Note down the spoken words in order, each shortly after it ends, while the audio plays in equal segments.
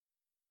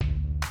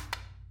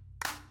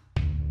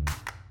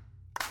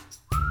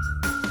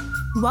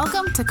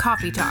Welcome to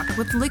Coffee Talk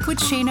with Liquid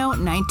Shano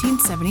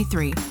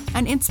 1973,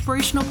 an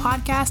inspirational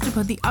podcast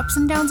about the ups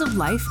and downs of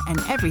life and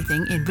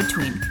everything in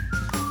between.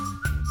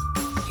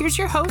 Here's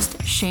your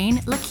host, Shane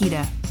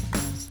Lakita.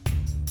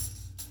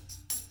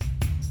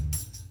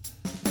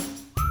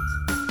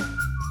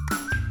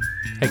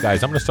 Hey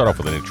guys, I'm going to start off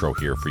with an intro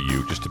here for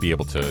you just to be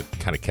able to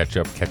kind of catch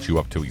you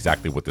up to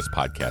exactly what this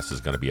podcast is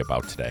going to be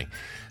about today.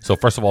 So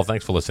first of all,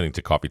 thanks for listening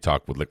to Coffee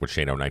Talk with Liquid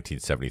Shano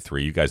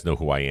 1973. You guys know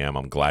who I am.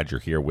 I'm glad you're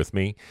here with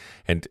me.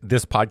 And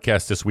this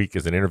podcast this week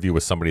is an interview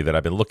with somebody that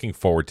I've been looking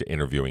forward to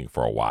interviewing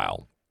for a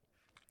while.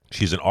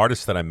 She's an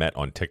artist that I met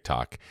on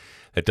TikTok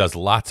that does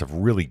lots of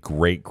really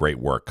great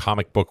work,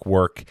 comic book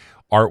work,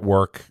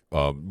 artwork,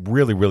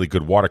 really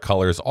good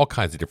watercolors, all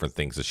kinds of different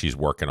things that she's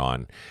working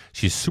on.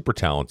 She's super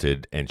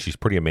talented and she's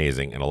pretty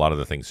amazing in a lot of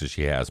the things that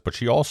she has, but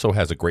she also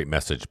has a great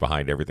message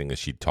behind everything that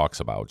she talks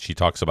about. She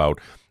talks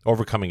about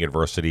overcoming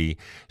adversity.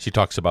 She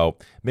talks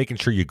about making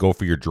sure you go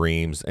for your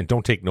dreams and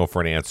don't take no for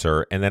an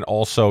answer, and then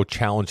also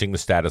challenging the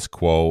status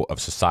quo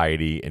of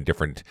society and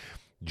different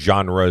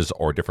genres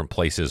or different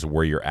places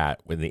where you're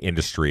at in the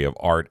industry of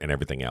art and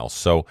everything else.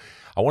 So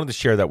I wanted to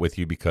share that with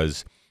you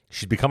because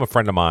she's become a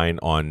friend of mine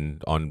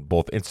on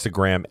both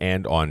Instagram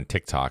and on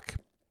TikTok.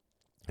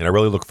 And I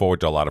really look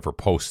forward to a lot of her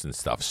posts and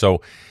stuff.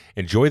 So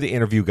enjoy the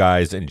interview,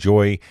 guys.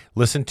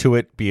 Listen to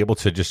it, be able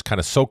to just kind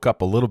of soak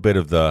up a little bit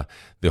of the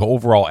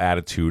overall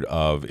attitude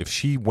of if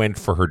she went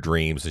for her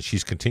dreams and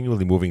she's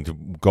continually moving to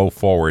go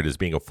forward as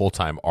being a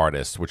full-time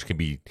artist, which can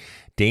be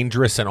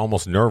dangerous and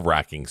almost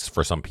nerve-wracking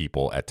for some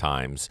people at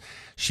times.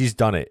 She's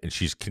done it and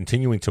she's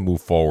continuing to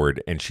move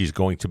forward, and she's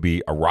going to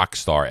be a rock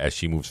star as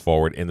she moves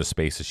forward in the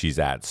space that she's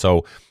at.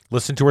 So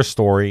listen to her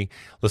story,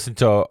 listen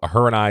to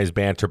her and I's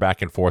banter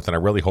back and forth, and I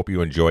really hope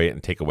you enjoy it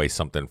and take away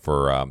something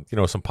for,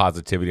 some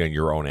positivity on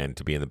your own end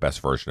to be in the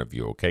best version of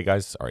you. Okay,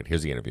 guys? All right,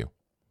 here's the interview.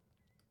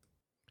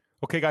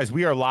 Okay, guys,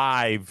 we are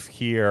live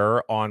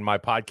here on my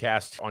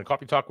podcast on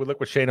Coffee Talk with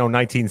Liquid Shano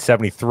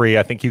 1973.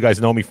 I think you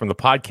guys know me from the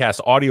podcast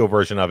audio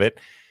version of it,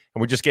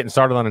 and we're just getting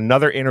started on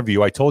another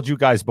interview. I told you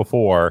guys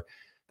before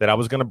that I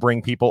was going to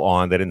bring people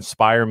on that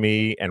inspire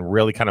me and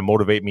really kind of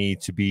motivate me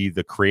to be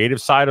the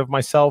creative side of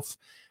myself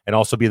and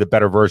also be the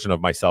better version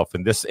of myself.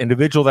 And this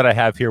individual that I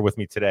have here with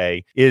me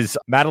today is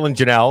Madeline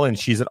Janelle, and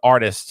she's an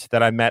artist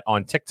that I met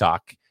on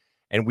TikTok.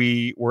 And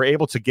we were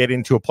able to get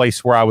into a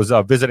place where I was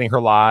visiting her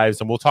lives,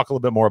 and we'll talk a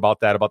little bit more about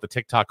that, about the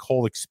TikTok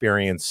whole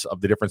experience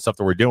of the different stuff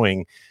that we're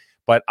doing.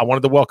 But I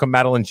wanted to welcome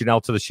Madeline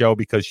Janelle to the show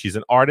because she's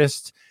an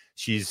artist.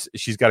 She's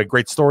got a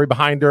great story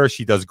behind her.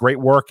 She does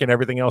great work and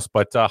everything else.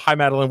 But hi,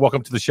 Madeline.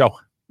 Welcome to the show.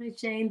 Hi,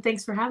 Shane.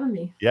 Thanks for having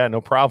me. Yeah,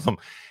 no problem.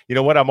 You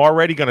know what? I'm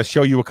already going to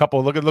show you a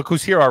couple. Look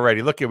who's here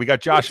already. Look, we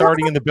got Josh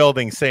already in the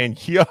building saying,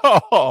 yo,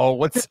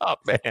 what's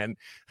up, man?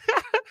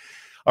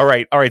 All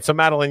right. So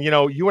Madeline,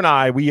 you and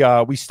I,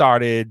 we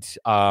started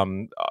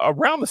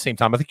around the same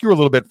time. I think you were a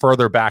little bit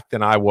further back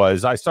than I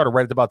was. I started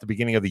right at about the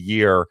beginning of the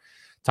year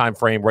time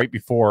frame, right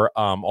before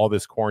all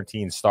this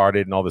quarantine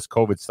started and all this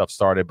COVID stuff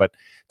started. But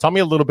tell me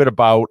a little bit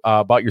about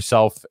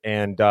yourself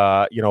and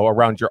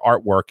around your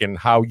artwork and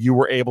how you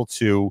were able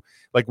to,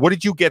 like, what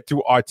did you get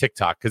through our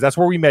TikTok? Because that's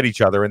where we met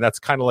each other, and that's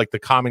kind of like the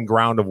common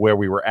ground of where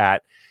we were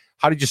at.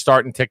 How did you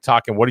start in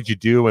TikTok, and what did you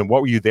do, and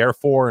what were you there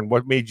for, and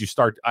what made you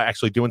start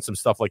actually doing some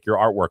stuff like your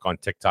artwork on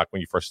TikTok when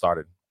you first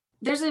started?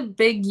 There's a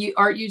big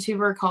art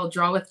YouTuber called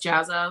Draw with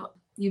Jazza.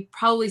 You've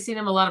probably seen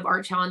him a lot of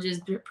art challenges,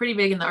 pretty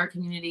big in the art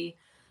community.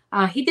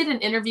 He did an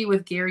interview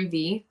with Gary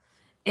Vee,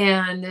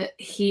 and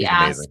he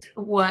asked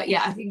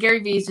Gary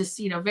Vee is just,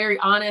 very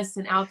honest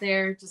and out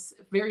there, just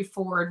very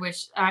forward,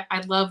 which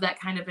I love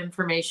that kind of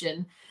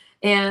information.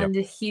 And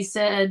he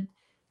said,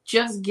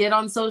 just get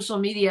on social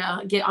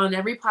media, get on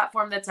every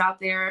platform that's out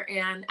there.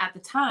 And at the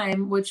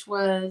time, which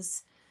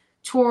was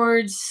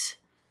towards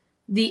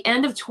the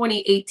end of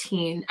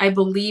 2018, I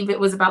believe it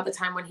was about the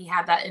time when he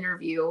had that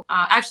interview,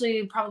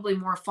 actually probably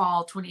more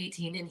fall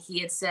 2018. And he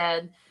had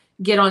said,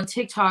 get on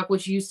TikTok,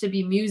 which used to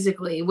be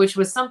Musical.ly, which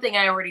was something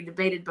I already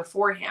debated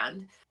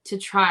beforehand to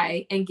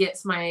try and get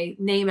my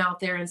name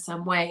out there in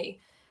some way.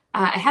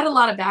 I had a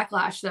lot of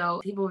backlash, though.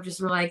 People just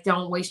were like,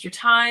 don't waste your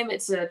time.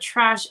 It's a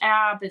trash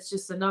app. It's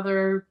just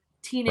another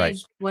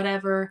teenage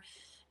whatever.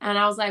 And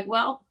I was like,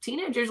 well,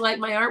 teenagers like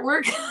my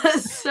artwork.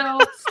 So,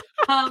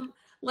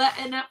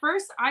 and at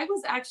first I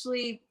was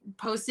actually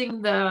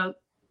posting the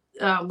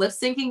lip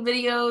syncing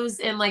videos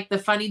and like the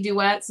funny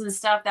duets and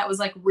stuff that was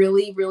like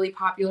really, really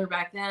popular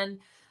back then.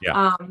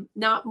 Yeah.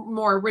 Not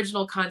more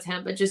original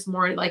content, but just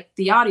more like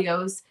the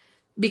audios,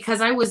 because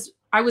I was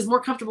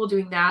more comfortable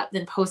doing that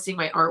than posting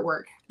my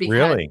artwork. Because,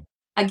 really?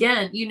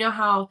 Again, you know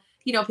how,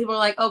 people are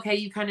like, okay,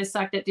 you kind of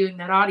sucked at doing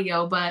that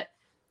audio, but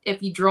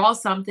if you draw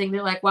something,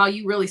 they're like, wow,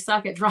 you really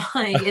suck at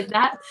drawing. And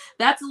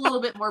that's a little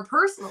bit more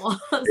personal.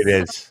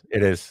 It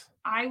is.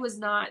 I was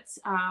not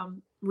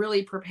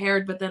really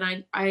prepared, but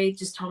then I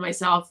just told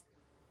myself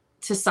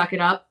to suck it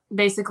up,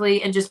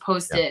 basically, and just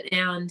post it.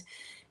 And,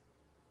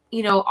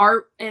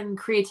 art and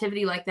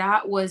creativity like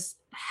that was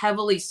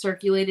heavily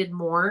circulated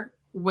more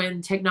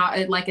when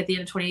like at the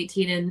end of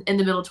 2018 and in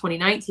the middle of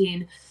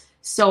 2019.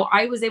 So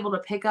I was able to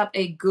pick up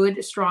a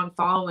good, strong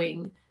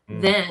following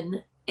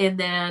then. And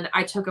then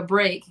I took a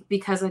break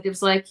because I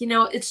was like,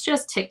 it's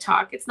just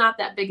TikTok. It's not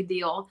that big a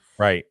deal.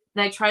 Right.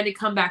 And I tried to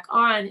come back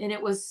on and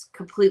it was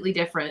completely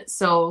different.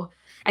 So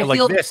I like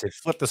feel this, it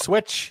flipped the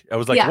switch. I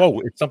was like, whoa,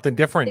 it's something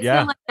different. It's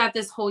been like that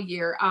this whole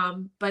year.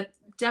 But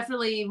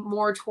definitely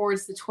more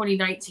towards the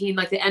 2019,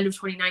 like the end of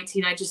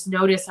 2019, I just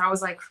noticed, I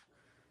was like,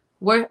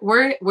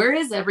 where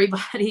is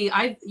everybody?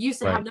 I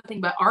used to have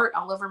nothing but art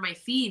all over my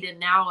feed. And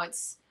now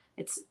it's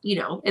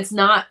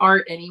not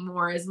art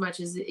anymore as much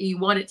as you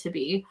want it to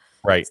be.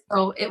 Right.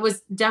 So it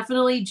was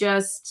definitely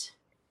just,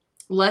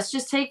 let's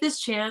just take this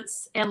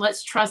chance and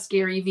let's trust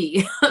Gary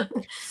Vee.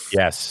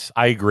 Yes,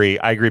 I agree.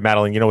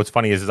 Madeline. What's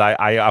funny is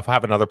I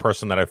have another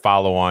person that I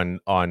follow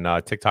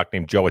on TikTok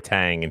named Joe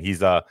Tang, and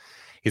he's a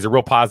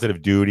real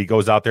positive dude. He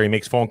goes out there, he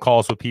makes phone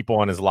calls with people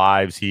on his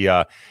lives. He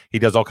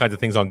does all kinds of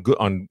things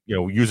on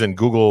using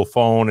Google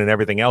phone and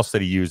everything else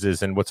that he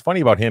uses. And what's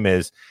funny about him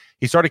is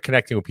he started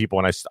connecting with people,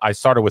 and I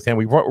started with him.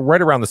 We were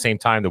right around the same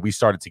time that we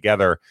started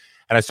together.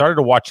 And I started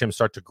to watch him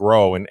start to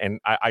grow, and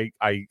I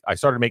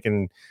started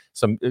making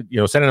some,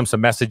 sending him some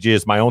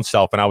messages my own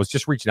self, and I was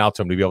just reaching out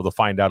to him to be able to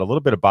find out a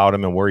little bit about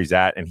him and where he's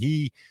at. And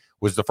he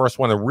was the first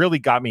one that really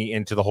got me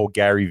into the whole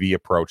Gary Vee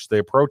approach, the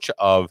approach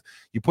of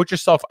you put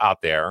yourself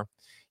out there,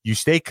 you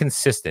stay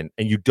consistent,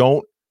 and you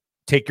don't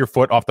take your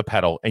foot off the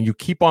pedal, and you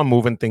keep on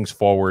moving things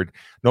forward,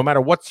 no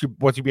matter what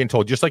you're being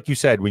told. Just like you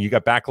said, when you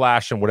got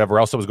backlash and whatever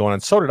else that was going on,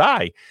 so did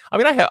I. I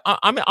mean,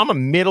 I'm a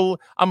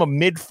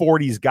mid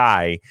 40s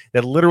guy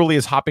that literally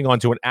is hopping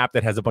onto an app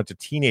that has a bunch of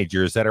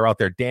teenagers that are out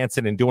there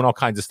dancing and doing all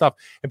kinds of stuff,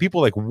 and people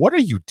are like, "What are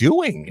you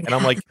doing?" And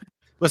I'm like,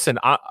 "Listen,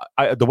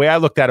 the way I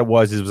looked at it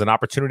was an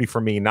opportunity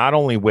for me, not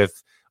only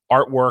with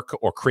artwork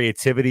or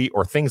creativity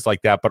or things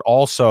like that, but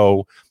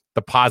also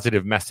the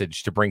positive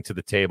message to bring to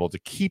the table to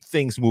keep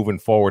things moving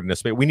forward in this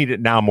space. We need it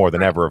now more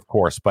than ever, of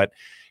course, but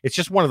it's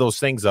just one of those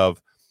things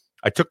of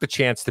I took the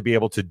chance to be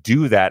able to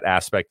do that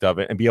aspect of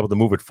it and be able to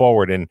move it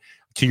forward. And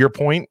to your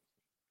point,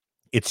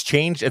 it's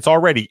changed. It's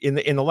already in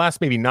the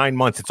last maybe 9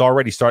 months, it's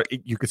already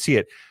started. You could see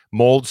it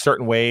mold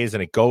certain ways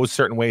and it goes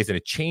certain ways and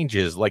it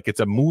changes like it's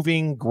a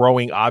moving,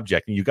 growing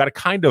object. And you got to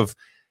kind of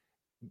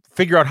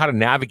figure out how to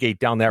navigate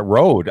down that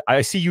road.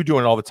 I see you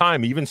doing it all the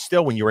time. Even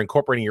still, when you're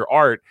incorporating your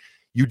art,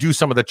 you do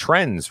some of the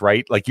trends,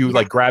 right? Like you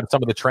like grab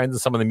some of the trends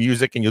and some of the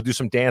music, and you'll do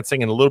some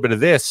dancing and a little bit of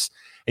this,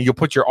 and you'll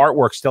put your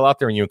artwork still out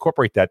there and you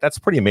incorporate that. That's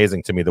pretty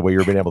amazing to me, the way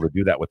you've been able to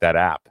do that with that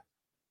app.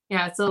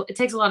 Yeah, so it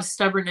takes a lot of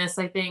stubbornness,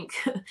 I think,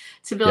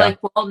 to be like,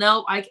 well,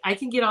 no, I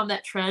can get on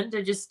that trend.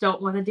 I just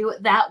don't want to do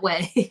it that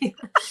way.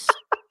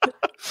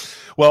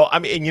 Well, I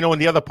mean,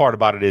 and the other part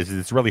about it is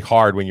it's really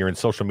hard when you're in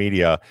social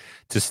media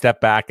to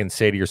step back and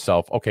say to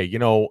yourself, okay,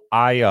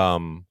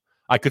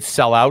 I could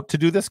sell out to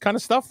do this kind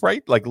of stuff,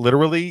 right? Like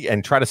literally,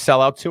 and try to sell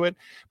out to it,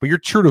 but you're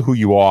true to who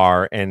you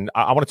are. And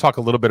I want to talk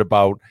a little bit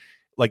about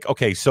like,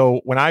 okay,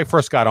 so when I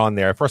first got on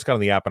there, I first got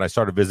on the app and I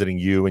started visiting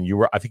you, and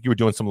I think you were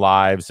doing some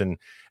lives, and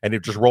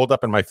it just rolled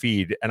up in my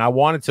feed. And I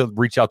wanted to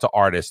reach out to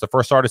artists. The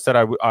first artist that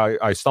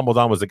I stumbled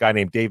on was a guy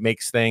named Dave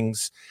Makes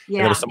Things. Yeah,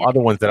 and there was some other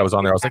ones that I was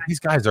on there. I was like, these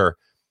guys are,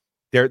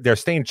 they're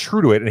staying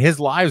true to it, and his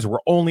lives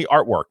were only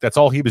artwork. That's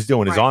all he was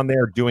doing. Is on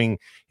there doing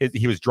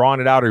he was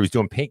drawing it out, or he was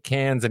doing paint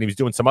cans, and he was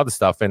doing some other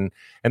stuff. And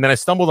then I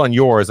stumbled on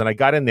yours, and I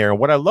got in there. And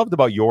what I loved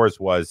about yours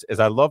is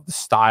I loved the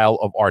style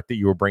of art that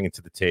you were bringing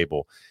to the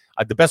table.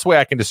 The best way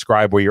I can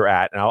describe where you're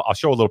at, and I'll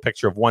show a little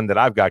picture of one that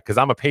I've got because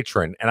I'm a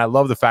patron, and I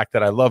love the fact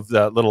that I love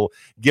the little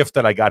gift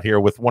that I got here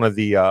with one of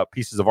the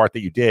pieces of art that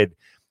you did.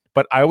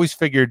 But I always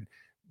figured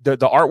the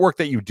artwork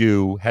that you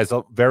do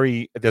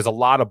there's a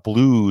lot of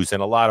blues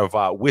and a lot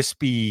of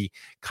wispy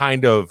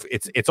kind of,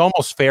 it's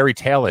almost fairy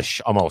tale-ish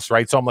almost,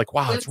 right? So I'm like,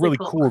 wow, it's really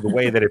cool the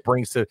way that it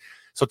brings to.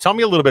 So tell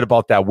me a little bit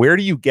about that. Where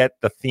do you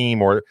get the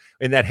theme, or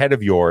in that head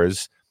of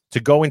yours, to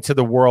go into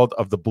the world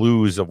of the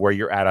blues of where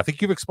you're at? I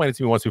think you've explained it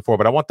to me once before,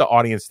 but I want the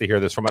audience to hear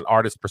this from an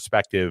artist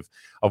perspective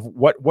of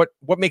what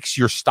makes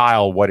your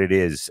style what it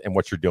is and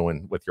what you're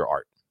doing with your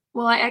art.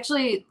 Well, I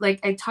actually,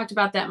 I talked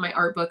about that in my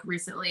art book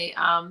recently,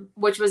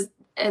 which was,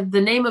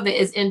 the name of it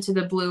is Into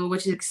the Blue,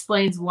 which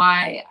explains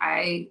why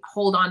I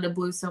hold on to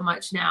blue so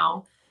much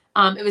now.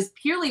 It was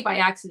purely by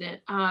accident.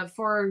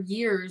 For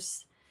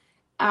years,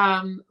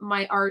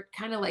 my art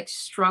kind of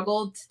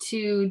struggled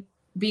to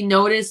be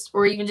noticed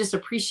or even just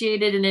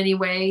appreciated in any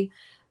way,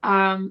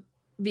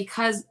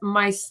 because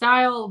my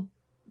style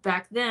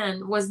back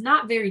then was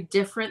not very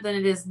different than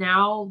it is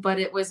now, but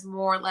it was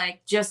more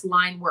like just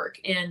line work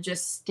and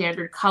just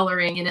standard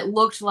coloring. And it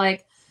looked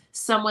like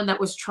someone that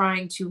was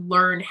trying to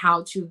learn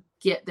how to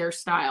get their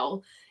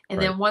style. And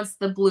then once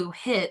the blue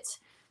hit,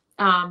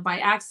 by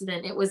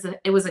accident, it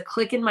was a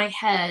click in my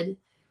head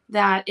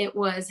that it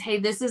was, hey,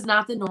 this is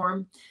not the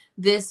norm.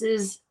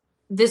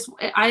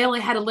 I only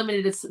had a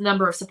limited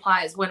number of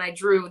supplies when I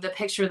drew the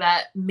picture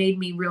that made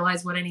me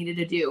realize what I needed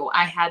to do.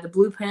 I had the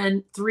blue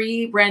pen,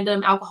 3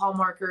 random alcohol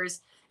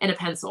markers, and a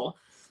pencil.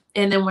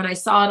 And then when I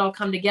saw it all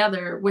come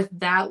together with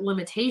that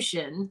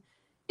limitation,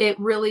 it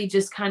really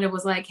just kind of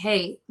was like,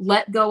 hey,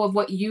 let go of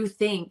what you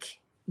think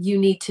you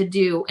need to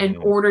do in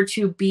order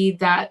to be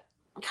that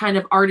kind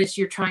of artist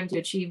you're trying to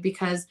achieve,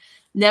 because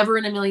never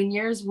in a million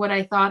years would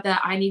I thought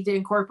that I need to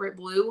incorporate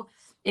blue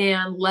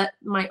and let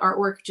my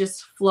artwork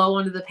just flow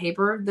onto the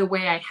paper the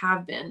way I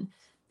have been.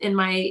 In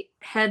my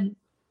head,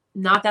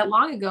 not that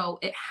long ago,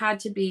 it had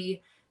to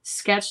be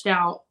sketched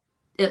out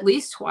at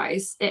least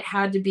twice. It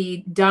had to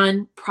be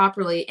done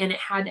properly, and it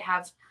had to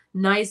have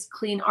nice,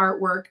 clean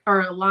artwork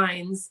or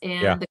lines,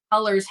 and the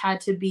colors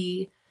had to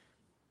be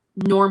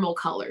normal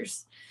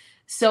colors.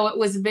 So it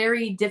was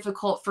very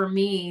difficult for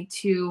me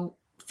to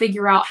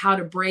figure out how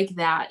to break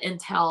that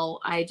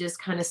until I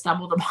just kind of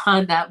stumbled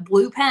upon that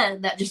blue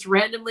pen that just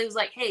randomly was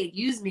like, hey,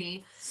 use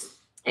me.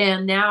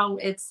 And now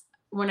it's,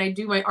 when I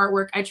do my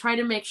artwork, I try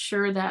to make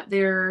sure that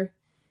there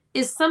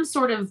is some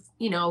sort of,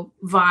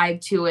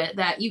 vibe to it,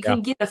 that you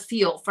can get a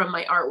feel from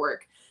my artwork.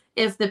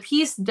 If the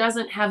piece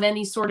doesn't have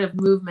any sort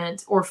of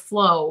movement or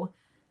flow,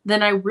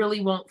 then I really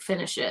won't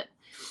finish it.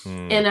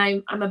 And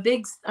I'm a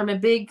big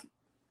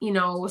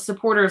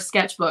supporter of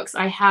sketchbooks.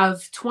 I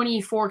have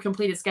 24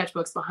 completed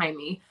sketchbooks behind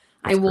me.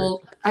 That's great.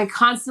 I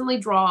constantly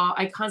draw.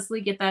 I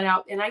constantly get that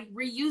out, and I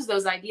reuse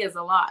those ideas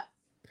a lot.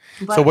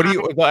 But so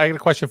I got a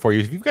question for you.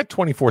 If you've got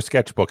 24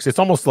 sketchbooks, it's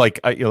almost like,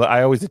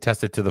 I always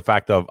attested to the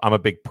fact of, I'm a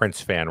big Prince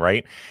fan,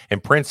 right?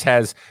 And Prince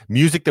has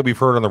music that we've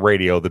heard on the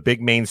radio, the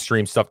big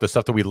mainstream stuff, the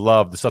stuff that we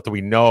love, the stuff that we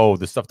know,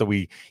 the stuff that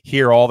we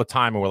hear all the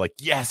time. And we're like,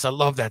 yes, I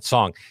love that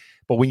song.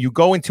 But when you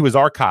go into his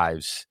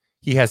archives,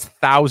 he has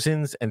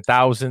thousands and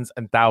thousands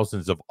and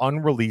thousands of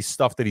unreleased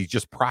stuff that he's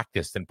just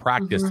practiced and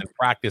practiced and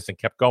practiced and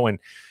kept going.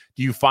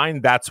 Do you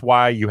find that's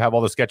why you have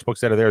all the sketchbooks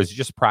that are there? Is it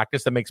just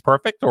practice that makes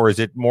perfect? Or is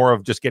it more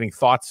of just getting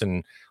thoughts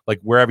and like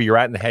wherever you're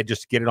at in the head,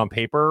 just get it on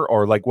paper?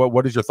 Or like,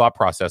 what is your thought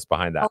process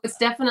behind that? Oh, it's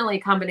definitely a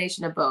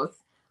combination of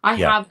both.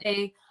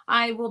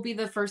 I will be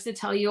the first to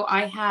tell you,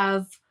 I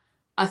have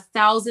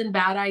 1,000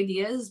 bad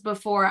ideas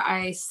before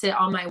I sit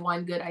on my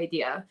one good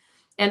idea.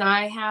 And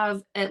I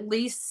have at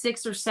least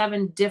 6 or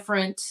 7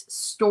 different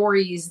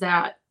stories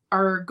that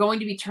are going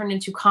to be turned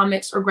into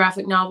comics or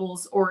graphic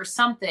novels or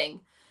something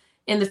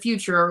in the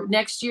future.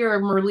 Next year,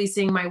 I'm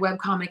releasing my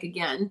webcomic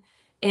again.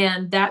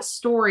 And that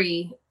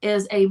story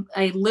is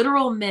a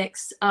literal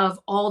mix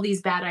of all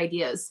these bad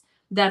ideas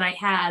that I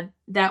had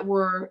that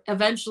were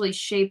eventually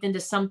shaped into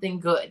something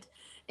good.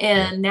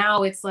 And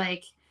now it's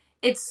like,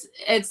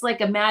 it's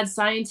like a mad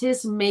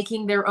scientist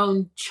making their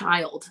own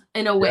child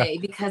in a way,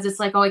 because it's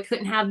like, oh, I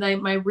couldn't have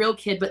my real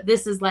kid, but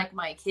this is like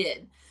my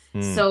kid.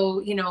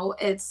 So,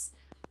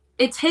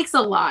 it takes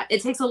a lot.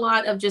 It takes a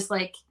lot of just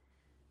like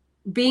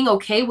being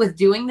okay with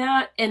doing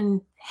that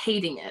and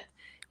hating it.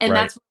 And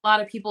that's what a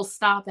lot of people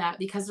stop at,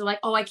 because they're like,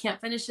 oh, I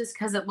can't finish this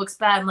because it looks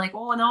bad. I'm like,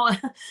 oh, no,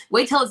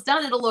 wait till it's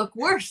done. It'll look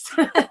worse.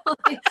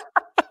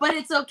 But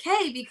it's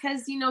okay,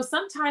 because,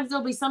 sometimes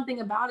there'll be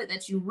something about it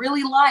that you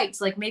really liked.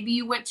 Like maybe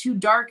you went too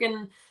dark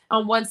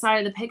on one side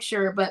of the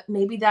picture, but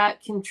maybe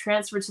that can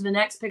transfer to the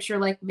next picture.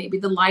 Like maybe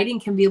the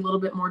lighting can be a little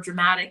bit more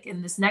dramatic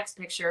in this next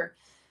picture.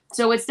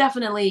 So it's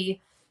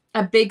definitely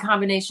a big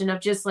combination of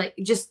just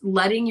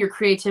letting your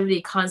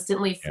creativity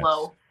constantly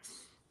flow.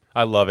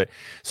 I love it.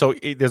 So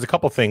there's a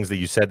couple things that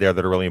you said there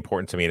that are really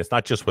important to me. And it's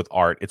not just with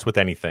art, it's with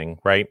anything,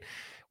 right?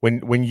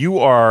 When you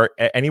are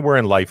anywhere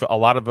in life, a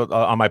lot of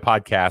on my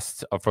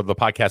podcast, for the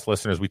podcast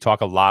listeners, we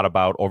talk a lot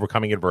about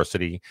overcoming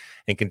adversity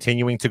and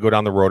continuing to go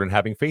down the road and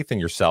having faith in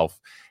yourself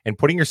and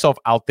putting yourself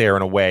out there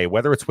in a way,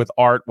 whether it's with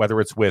art,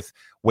 whether it's with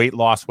weight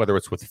loss, whether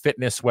it's with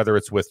fitness, whether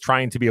it's with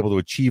trying to be able to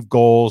achieve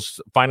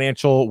goals,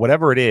 financial,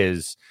 whatever it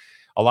is.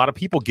 A lot of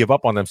people give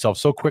up on themselves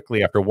so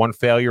quickly after one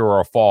failure or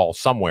a fall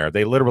somewhere.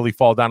 They literally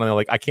fall down and they're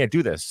like, I can't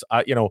do this.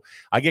 I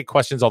get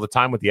questions all the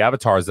time with the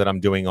avatars that I'm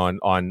doing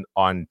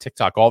on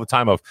TikTok all the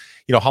time of,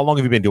 how long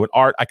have you been doing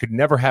art? I could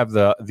never have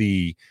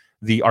the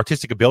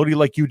artistic ability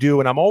like you do.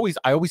 And I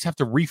always have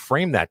to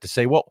reframe that to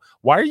say, well,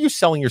 why are you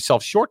selling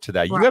yourself short to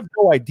that? You have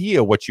no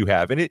idea what you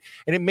have. And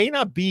it may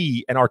not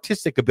be an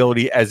artistic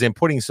ability as in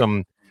putting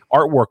some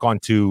artwork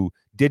onto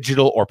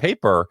digital or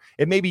paper.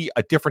 It may be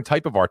a different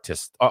type of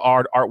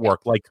artwork,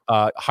 like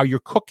how you're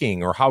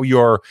cooking or how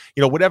you're,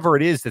 whatever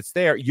it is that's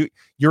there.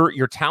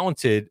 You're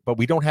talented, but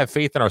we don't have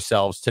faith in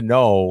ourselves to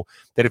know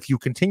that if you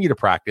continue to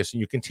practice and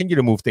you continue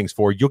to move things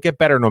forward, you'll get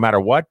better no matter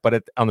what.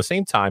 But on the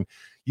same time,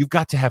 you've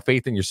got to have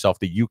faith in yourself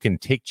that you can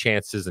take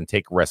chances and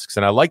take risks.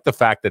 And I like the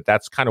fact that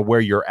that's kind of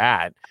where you're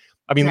at.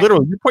 I mean,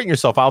 literally, you're putting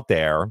yourself out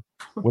there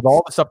with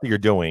all the stuff that you're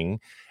doing.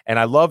 And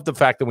I love the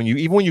fact that when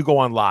you go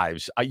on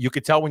lives, you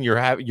could tell when you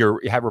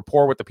have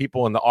rapport with the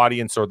people in the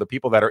audience or the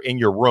people that are in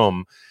your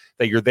room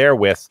that you're there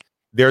with.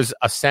 There's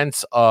a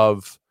sense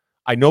of,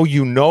 I know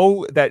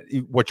that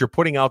what you're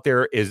putting out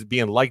there is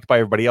being liked by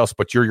everybody else,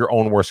 but you're your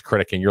own worst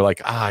critic. And you're like,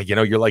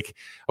 you're like,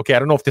 okay, I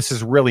don't know if this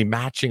is really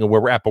matching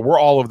where we're at, but we're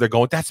all over there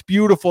going, that's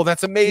beautiful,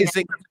 that's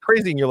amazing, that's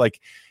crazy. And you're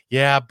like,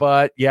 yeah,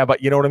 but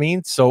you know what I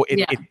mean? So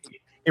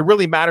it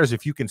really matters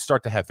if you can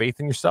start to have faith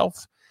in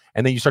yourself.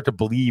 And then you start to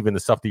believe in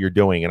the stuff that you're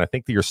doing. And I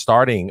think that you're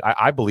starting,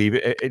 I believe,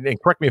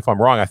 and correct me if I'm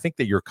wrong, I think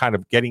that you're kind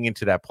of getting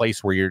into that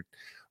place where you're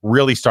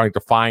really starting to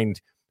find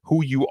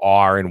who you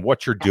are and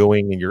what you're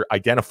doing, and you're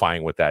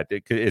identifying with that.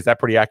 Is that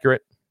pretty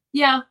accurate?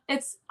 Yeah,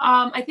 it's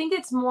I think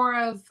it's more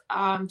of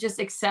just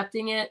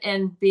accepting it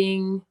and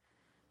being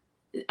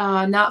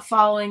not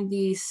following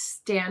the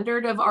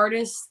standard of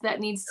artists that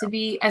needs to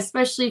be,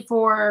 especially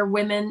for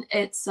women.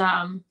 It's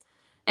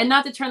and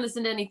not to turn this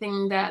into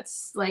anything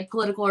that's like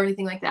political or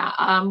anything like that.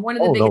 One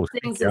of the biggest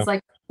things is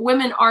like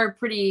women are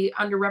pretty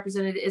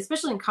underrepresented,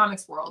 especially in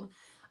comics world.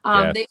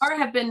 They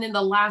have been in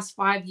the last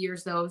 5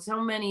 years, though.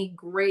 So many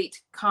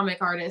great comic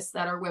artists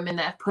that are women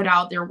that have put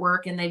out their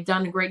work, and they've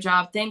done a great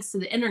job thanks to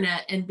the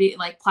internet and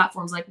like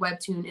platforms like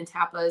Webtoon and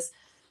Tapas.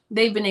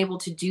 They've been able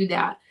to do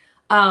that.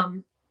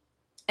 And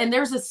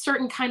there's a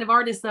certain kind of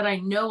artist that I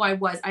know I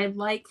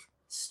like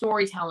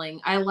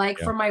storytelling. I like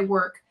for my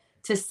work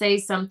to say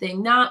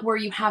something, not where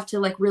you have to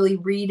like really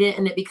read it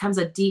and it becomes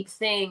a deep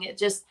thing. It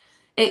just,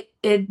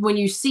 when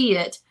you see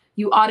it,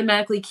 you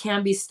automatically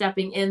can be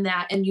stepping in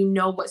that, and you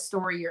know what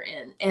story you're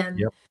in.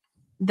 And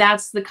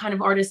that's the kind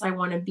of artist I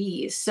want to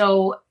be.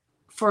 So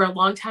for a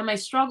long time, I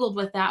struggled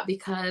with that,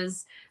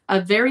 because a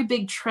very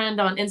big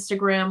trend on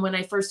Instagram when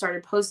I first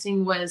started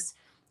posting was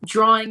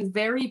drawing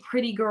very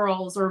pretty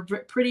girls or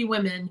pretty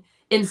women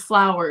in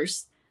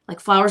flowers,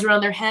 like flowers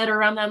around their head or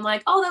around them.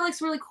 Like, oh, that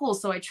looks really cool.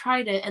 So I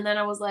tried it. And then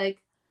I was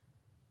like,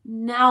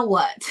 now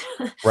what?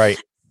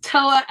 Right. So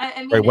I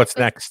mean, right, what's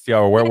next?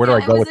 Yeah, where do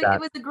I go with that?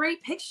 It was a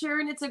great picture,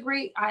 and it's a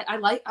great. I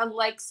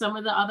like some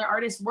of the other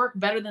artists' work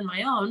better than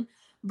my own,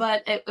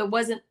 but it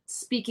wasn't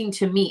speaking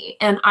to me,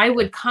 and I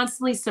would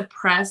constantly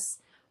suppress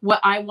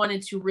what I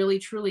wanted to really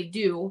truly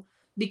do,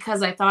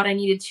 because I thought I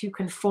needed to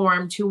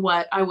conform to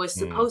what I was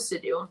supposed to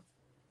do.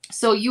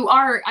 So you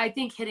are, I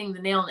think, hitting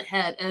the nail on the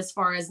head as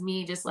far as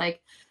me just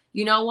like,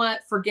 you know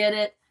what, forget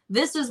it.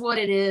 This is what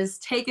it is.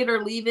 Take it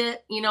or leave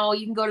it. You know,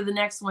 you can go to the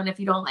next one if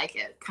you don't like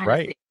it, kind of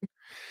thing.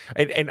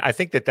 And I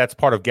think that's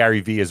part of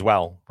Gary Vee as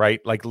well, right?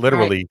 Like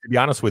literally, to be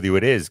honest with you,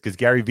 it is, because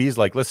Gary Vee is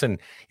like, listen,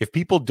 if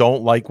people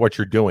don't like what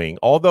you're doing,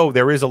 although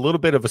there is a little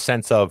bit of a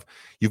sense of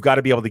you've got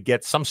to be able to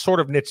get some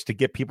sort of niche to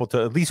get people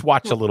to at least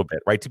watch a little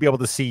bit, right? To be able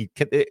to see,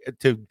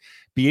 to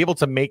be able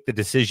to make the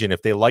decision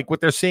if they like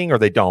what they're seeing or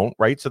they don't,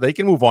 right? So they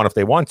can move on if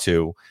they want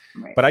to.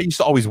 Right. But I used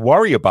to always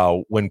worry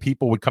about when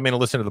people would come in and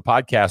listen to the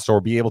podcast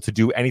or be able to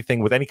do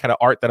anything with any kind of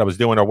art that I was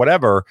doing or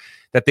whatever,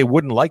 that they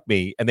wouldn't like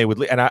me, and they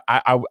would, and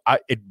I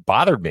it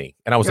bothered me,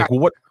 and I was like,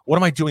 well, what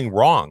am I doing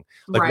wrong?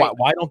 Like,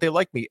 why don't they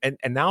like me? And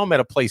now I'm at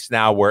a place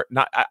now where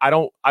I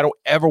don't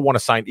ever want to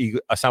sound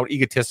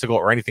egotistical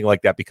or anything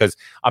like that, because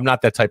I'm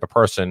not that type of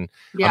person.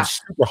 I'm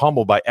super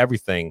humbled by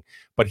everything.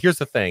 But here's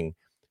the thing,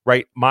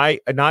 right?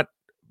 Not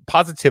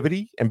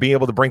positivity and being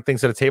able to bring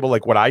things to the table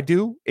like what I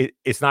do,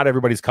 it's not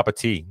everybody's cup of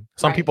tea.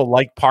 Some people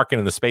like parking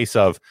in the space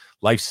of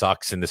life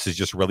sucks and this is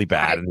just really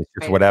bad and it's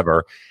just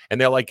whatever.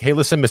 And they're like, hey,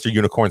 listen, Mr.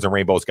 Unicorns and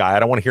Rainbows guy, I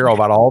don't want to hear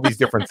about all these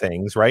different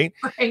things, right?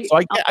 So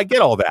I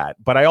get all that.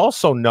 But I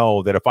also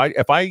know that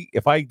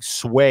if I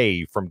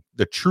sway from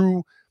the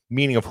true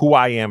meaning of who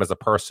I am as a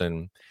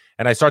person,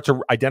 and I start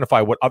to identify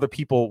what I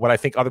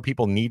think other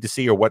people need to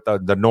see, or what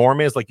the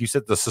norm is, like you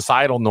said, the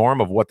societal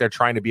norm of what they're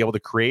trying to be able to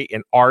create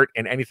in art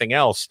and anything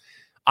else,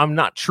 I'm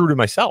not true to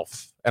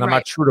myself, and I'm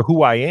not true to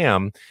who I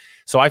am.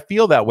 So I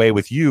feel that way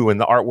with you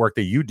and the artwork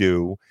that you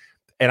do.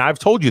 And I've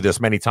told you this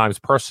many times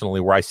personally,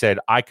 where I said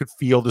I could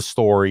feel the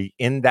story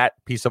in that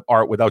piece of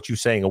art without you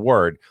saying a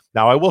word.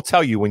 Now, I will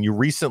tell you, when you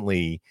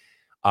recently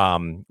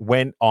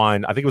went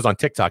on, I think it was on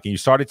TikTok, and you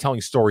started telling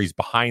stories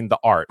behind the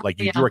art,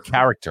 like you drew a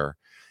character,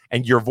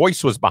 and your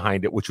voice was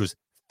behind it, which was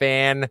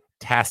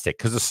fantastic,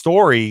 because the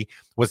story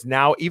was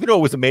now, even though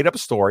it was a made-up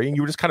story, and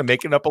you were just kind of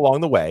making it up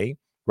along the way,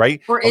 right?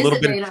 Or a little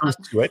bit of truth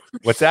to it.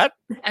 What's that?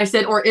 I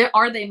said, or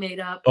are they made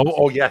up?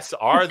 Oh yes,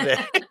 are they?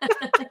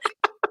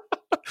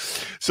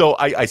 So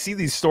I see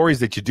these stories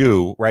that you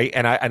do, right?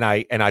 And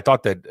I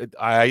thought that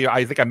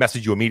I think I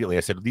messaged you immediately.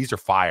 I said, these are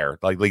fire.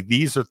 Like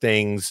these are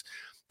things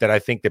that I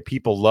think that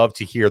people love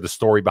to hear the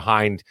story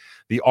behind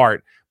the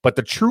art. But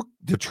the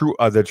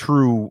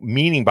true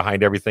meaning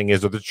behind everything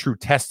is, or the true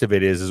test of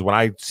it is when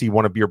I see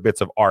one of your bits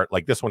of art,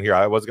 like this one here.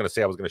 I was going to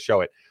say I was going to show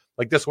it,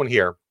 like this one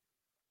here.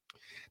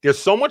 There's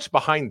so much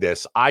behind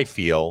this. I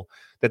feel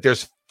that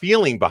there's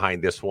feeling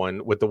behind this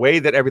one with the way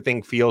that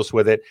everything feels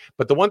with it.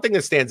 But the one thing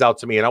that stands out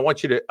to me, and I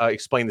want you to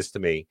explain this to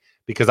me,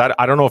 because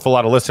I don't know if a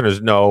lot of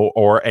listeners know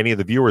or any of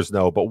the viewers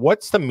know, but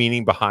what's the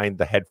meaning behind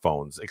the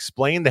headphones?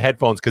 Explain the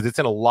headphones, because it's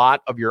in a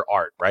lot of your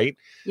art, right?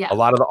 Yeah. A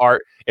lot of the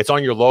art, it's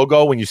on your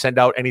logo when you send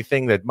out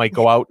anything that might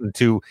go out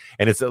into,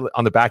 and it's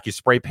on the back, you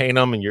spray paint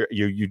them, and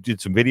you did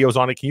some videos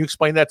on it. Can you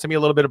explain that to me a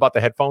little bit about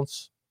the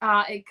headphones?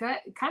 It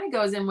kind of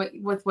goes in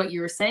with what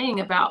you were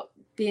saying about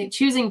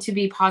choosing to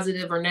be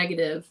positive or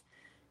negative.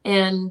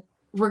 And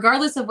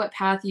regardless of what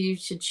path you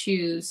should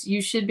choose,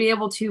 you should be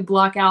able to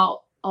block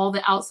out all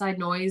the outside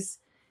noise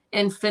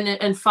and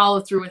follow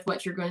through with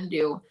what you're going to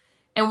do.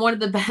 And one of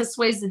the best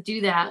ways to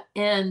do that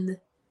in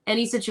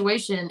any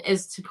situation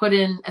is to put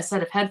in a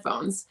set of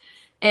headphones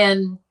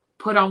and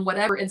put on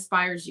whatever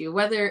inspires you,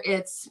 whether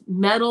it's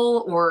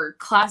metal or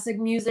classic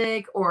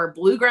music or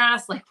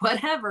bluegrass, like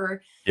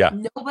whatever. Yeah.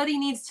 Nobody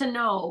needs to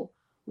know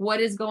what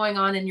is going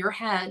on in your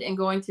head and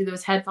going through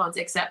those headphones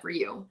except for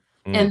you.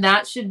 And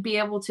that should be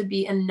able to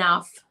be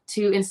enough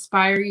to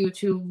inspire you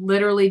to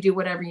literally do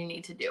whatever you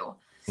need to do.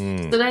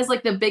 So that's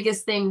like the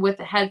biggest thing with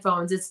the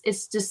headphones.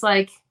 It's just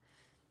like,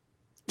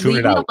 tune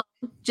it out.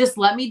 Just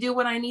let me do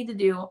what I need to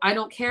do. I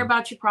don't care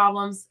about your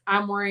problems.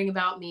 I'm worrying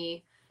about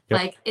me. Yep.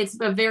 Like, it's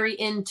a very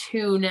in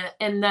tune,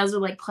 and those are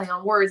like play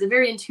on words, a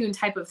very in tune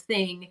type of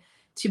thing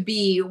to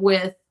be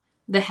with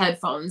the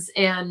headphones.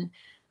 And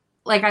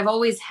like, I've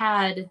always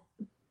had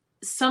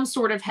some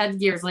sort of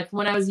headgears. Like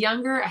when I was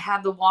younger, I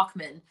had the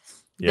Walkman.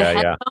 The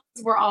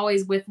headphones were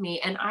always with me.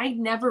 And I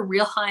never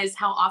realized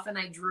how often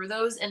I drew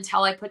those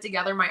until I put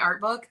together my art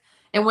book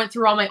and went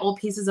through all my old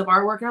pieces of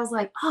artwork. I was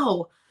like,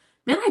 oh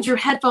man, I drew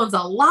headphones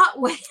a lot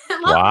more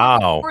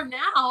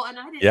now. And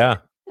I didn't think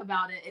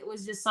about it. It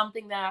was just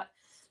something that,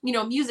 you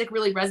know, music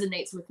really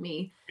resonates with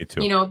me. Me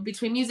too. You know,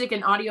 between music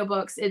and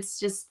audiobooks, it's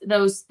just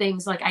those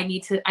things like I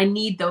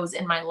need those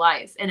in my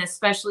life, and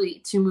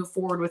especially to move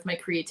forward with my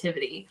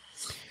creativity.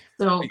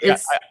 So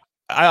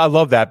I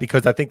love that,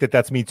 because I think that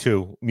that's me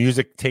too.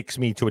 Music takes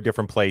me to a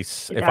different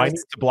place. If I need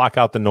to block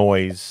out the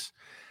noise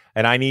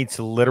and I need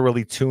to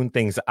literally tune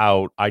things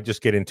out, I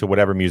just get into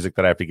whatever music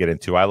that I have to get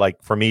into. I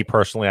like, for me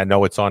personally, I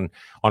know it's on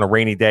a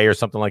rainy day or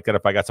something like that.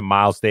 If I got some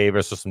Miles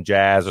Davis or some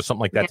jazz or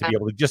something like that, to be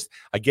able to just,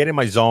 I get in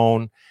my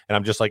zone and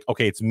I'm just like,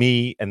 okay, it's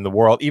me and the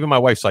world. Even my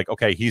wife's like,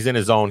 okay, he's in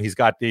his zone. He's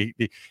got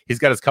he's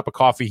got his cup of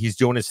coffee. He's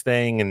doing his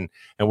thing and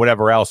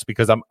whatever else,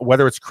 because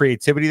whether it's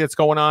creativity that's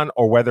going on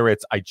or whether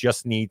it's, I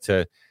just need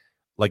to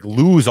like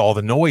lose all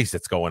the noise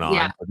that's going on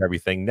with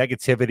everything,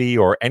 negativity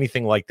or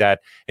anything like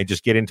that, and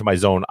just get into my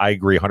zone. I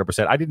agree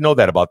 100%. I didn't know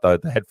that about the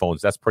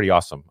headphones. That's pretty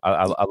awesome.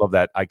 I love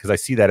that, because I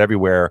see that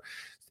everywhere,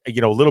 you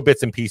know, little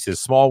bits and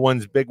pieces, small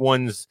ones, big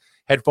ones,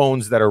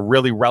 headphones that are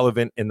really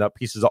relevant in the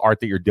pieces of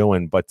art that you're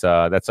doing. But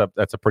that's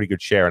a pretty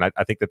good share. And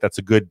I think that that's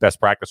a good best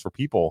practice for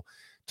people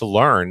to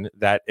learn,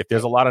 that if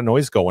there's a lot of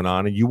noise going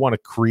on and you want to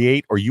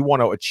create or you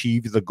want to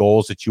achieve the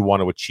goals that you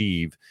want to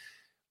achieve,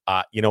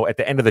 you know, at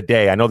the end of the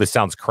day, I know this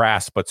sounds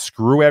crass, but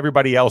screw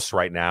everybody else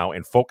right now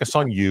and focus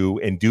on you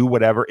and do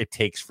whatever it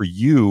takes for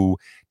you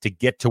to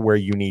get to where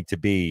you need to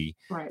be,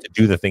 to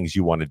do the things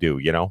you want to do,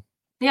 you know?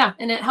 Yeah.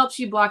 And it helps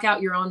you block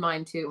out your own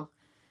mind too.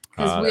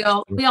 Because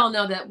we all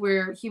know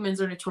that humans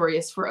are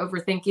notorious for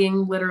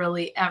overthinking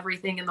literally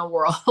everything in the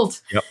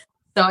world. Yep.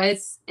 So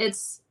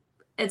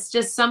it's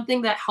just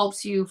something that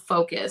helps you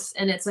focus.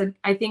 And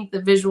I think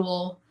the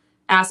visual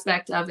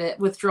aspect of it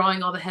with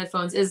drawing all the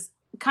headphones is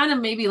kind of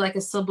maybe like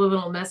a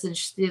subliminal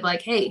message to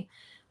like, hey,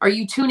 are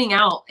you tuning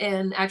out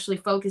and actually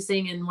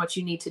focusing in what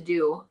you need to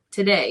do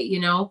today, you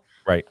know?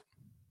 Right.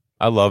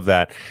 I love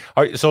that.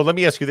 All right, so let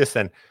me ask you this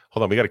then.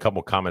 Hold on, we got a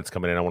couple comments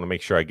coming in. I want to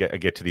make sure I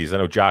get to these. I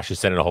know Josh is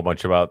sending a whole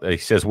bunch about, he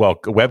says, well,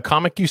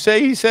 webcomic, you say,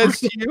 he says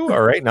to you.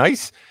 All right,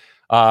 nice.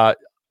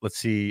 Let's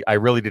see. I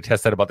really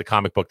detest that about the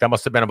comic book. That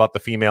must have been about the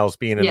females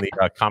being in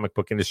the comic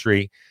book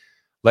industry,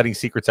 letting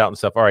secrets out and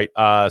stuff. All right.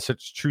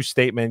 Such a true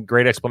statement.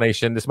 Great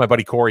explanation. This is my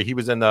buddy Corey. He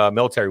was in the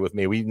military with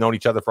me. We've known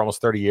each other for almost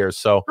 30 years.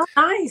 So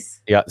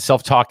nice. Yeah.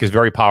 Self-talk is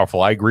very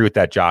powerful. I agree with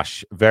that,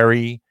 Josh.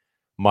 Very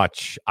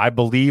much. I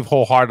believe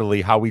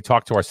wholeheartedly how we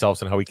talk to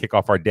ourselves and how we kick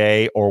off our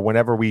day, or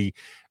whenever we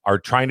are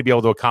trying to be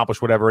able to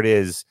accomplish whatever it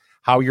is,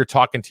 how you're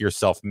talking to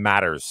yourself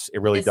matters.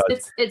 It really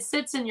does. It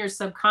sits in your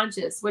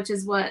subconscious, which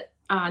is what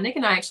Nick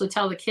and I actually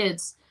tell the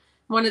kids.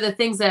 One of the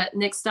things that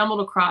Nick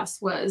stumbled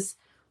across was,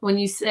 when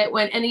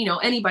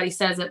anybody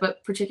says it,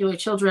 but particularly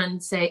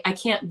children say, I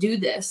can't do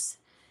this.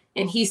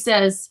 And he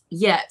says,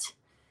 yet.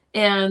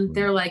 And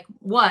they're like,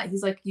 what?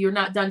 He's like, you're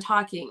not done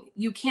talking.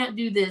 You can't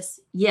do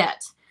this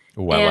yet.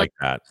 Oh, I like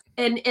that.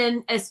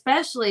 And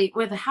especially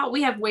with how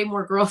we have way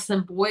more girls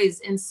than boys.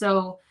 And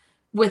so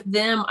with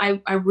them, I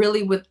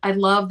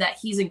love that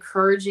he's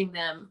encouraging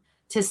them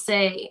to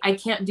say, I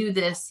can't do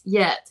this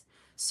yet.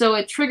 So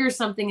it triggers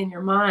something in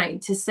your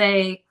mind to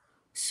say,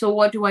 so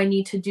what do I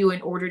need to do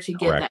in order to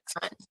get that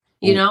done?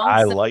 You know,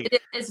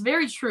 it's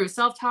very true.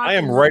 Self-talk. I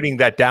am writing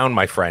that down,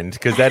 my friend,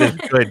 because that is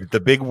good. The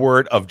big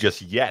word of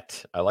just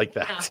yet. I like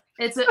that.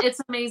 Yeah, it's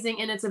amazing.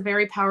 And it's a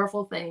very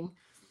powerful thing.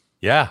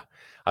 Yeah.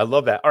 I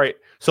love that. All right.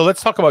 So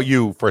let's talk about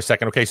you for a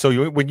second. Okay.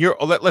 So when you're,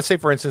 let's say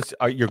for instance,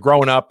 you're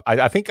growing up,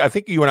 I think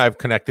you and I have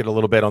connected a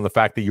little bit on the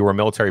fact that you were a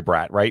military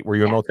brat, right? Were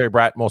you a military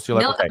brat most of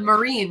your life? Okay.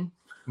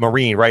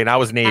 Marine, right? And I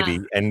was Navy.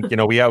 And, you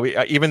know, we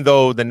even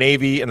though the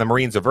Navy and the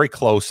Marines are very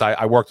close,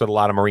 I worked with a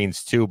lot of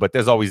Marines too, but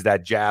there's always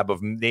that jab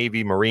of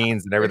Navy,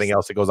 Marines, and everything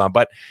else that goes on.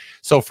 But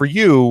so for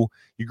you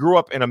grew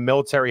up in a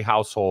military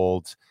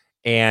household.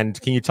 And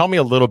can you tell me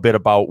a little bit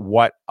about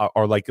what,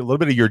 or like a little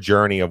bit of your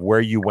journey of where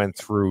you went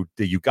through,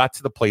 that you got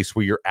to the place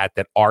where you're at,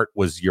 that art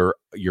was your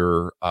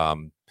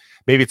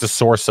maybe it's a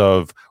source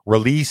of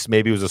release,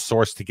 maybe it was a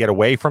source to get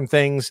away from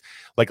things,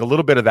 like a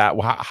little bit of that.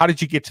 How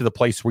did you get to the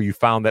place where you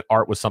found that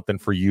art was something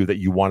for you that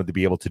you wanted to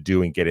be able to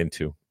do and get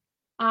into?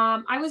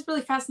 I was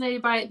really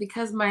fascinated by it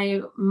because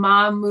my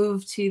mom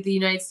moved to the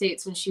United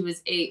States when she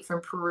was 8 from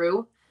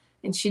Peru,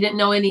 and she didn't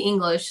know any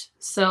English.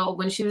 So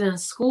when she was in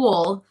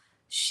school,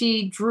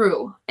 she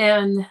drew,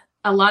 and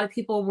a lot of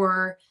people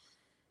were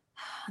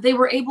they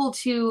were able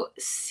to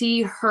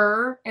see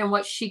her and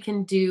what she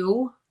can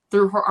do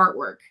through her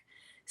artwork.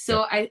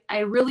 So I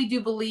really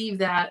do believe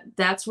that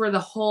that's where the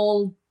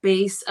whole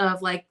base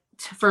of like,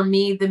 for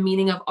me, the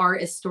meaning of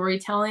art is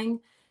storytelling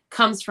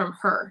comes from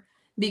her,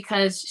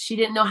 because she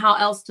didn't know how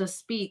else to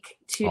speak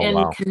to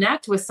and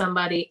connect with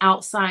somebody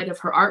outside of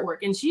her artwork.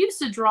 And she used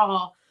to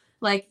draw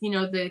like, you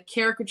know, the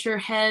caricature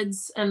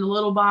heads and the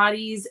little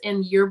bodies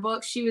in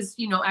yearbooks. She was,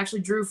 you know,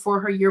 actually drew for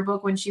her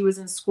yearbook when she was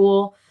in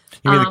school.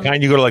 You mean the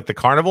kind you go to like the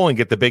carnival and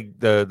get the big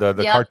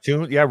the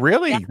cartoon? Yeah,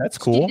 really? Yep. That's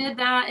cool. She did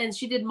that, and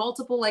she did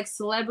multiple like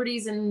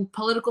celebrities and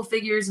political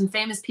figures and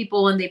famous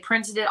people, and they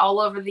printed it all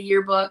over the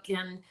yearbook.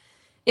 And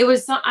it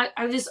was I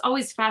was just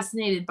always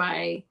fascinated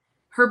by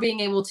her being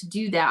able to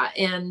do that.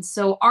 And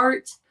so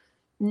art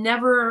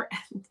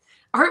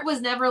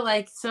was never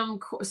like some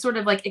sort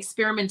of like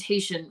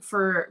experimentation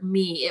for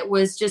me. It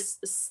was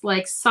just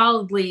like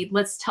solidly,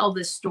 let's tell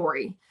this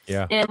story.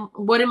 Yeah. And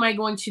what am I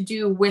going to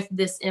do with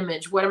this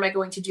image? What am I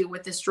going to do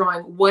with this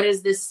drawing? What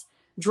is this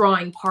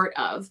drawing part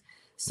of?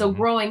 So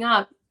growing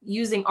up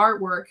using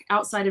artwork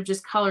outside of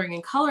just coloring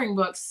and coloring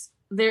books,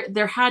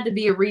 there had to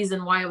be a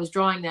reason why I was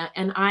drawing that.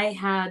 And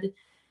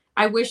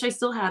I wish I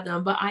still had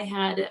them, but I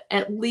had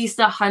at least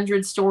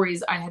 100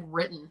 stories I had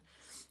written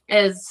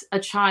as a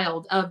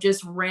child of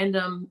just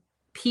random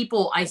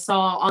people I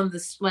saw on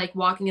this, like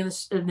walking in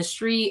the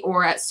street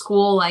or at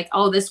school, like,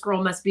 oh, this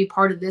girl must be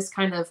part of this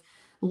kind of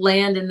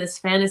land in this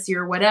fantasy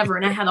or whatever.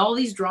 And I had all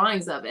these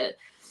drawings of it.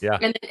 Yeah.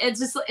 And it's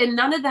just, and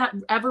none of that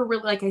ever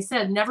really, like I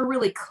said, never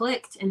really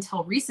clicked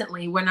until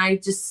recently when I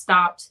just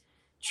stopped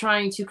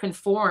trying to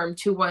conform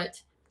to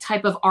what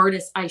type of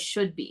artist I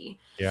should be.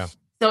 Yeah.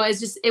 So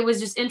it was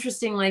just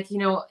interesting. Like, you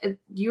know,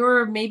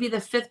 you're maybe the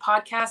 5th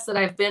podcast that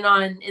I've been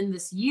on in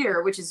this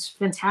year, which is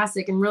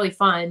fantastic and really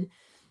fun.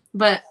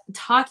 But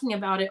talking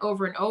about it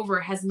over and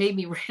over has made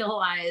me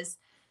realize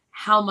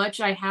how much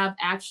I have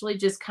actually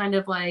just kind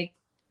of like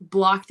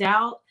blocked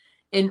out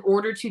in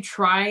order to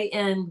try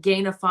and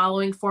gain a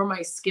following for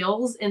my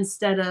skills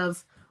instead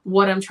of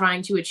what I'm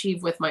trying to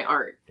achieve with my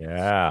art.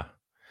 Yeah.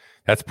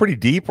 That's pretty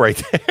deep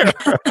right there.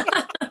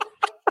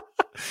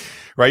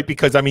 Right?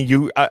 Because I mean,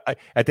 you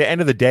at the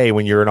end of the day,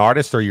 when you're an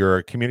artist or you're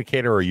a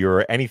communicator or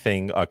you're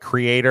anything, a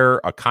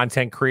creator, a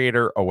content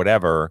creator or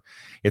whatever,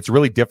 it's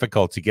really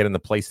difficult to get in the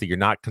place that you're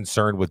not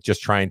concerned with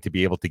just trying to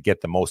be able to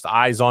get the most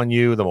eyes on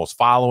you, the most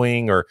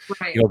following, or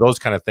you know, those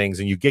kind of things.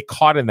 And you get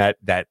caught in that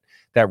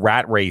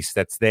rat race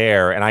that's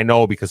there. And I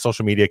know because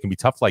social media can be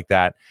tough like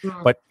that.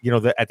 But, you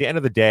know, at the end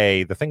of the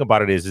day, the thing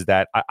about it is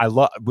that I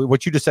love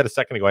what you just said a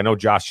second ago. I know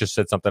Josh just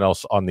said something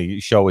else on the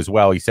show as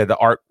well. He said the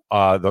art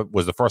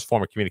was the first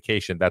form of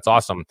communication. That's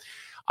awesome.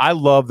 I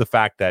love the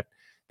fact that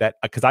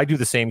because I do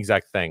the same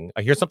exact thing.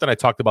 Here's something I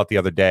talked about the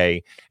other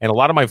day, and a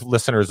lot of my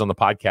listeners on the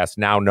podcast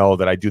now know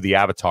that I do the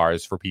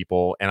avatars for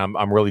people, and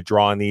I'm really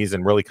drawing these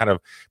and really kind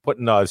of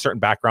putting certain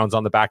backgrounds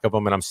on the back of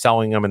them, and I'm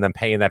selling them and then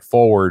paying that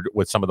forward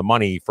with some of the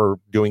money for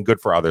doing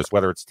good for others,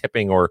 whether it's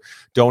tipping or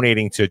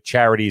donating to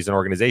charities and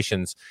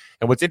organizations.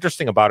 And what's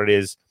interesting about it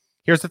is,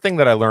 here's the thing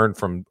that I learned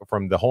from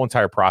the whole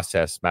entire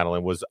process,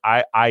 Madeline, was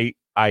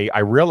I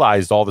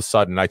realized all of a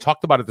sudden, I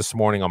talked about it this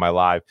morning on my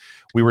live.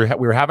 We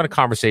were having a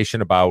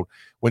conversation about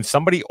when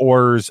somebody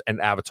orders an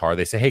avatar,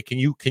 they say, hey, can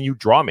you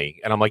draw me?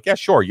 And I'm like, yeah,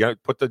 sure. You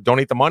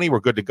donate the money. We're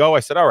good to go. I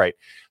said, all right.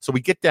 So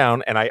we get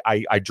down and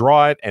I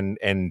draw it and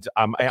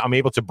I'm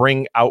able to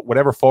bring out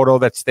whatever photo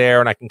that's there.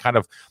 And I can kind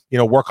of, you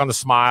know, work on the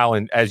smile.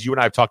 And as you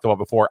and I have talked about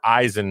before,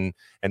 eyes and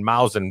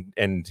mouths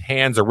and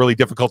hands are really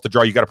difficult to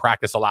draw. You got to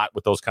practice a lot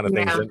with those kind of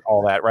things and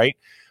all that. Right.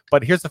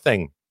 But here's the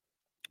thing.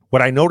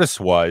 What I noticed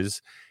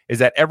is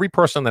that every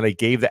person that I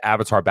gave the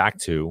avatar back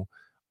to,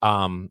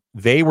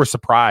 they were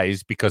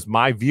surprised because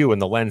my view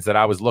and the lens that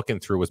I was looking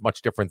through was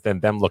much different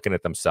than them looking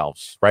at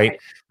themselves, right?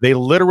 They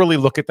literally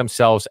look at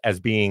themselves as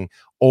being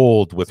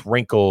old with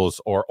wrinkles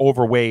or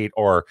overweight,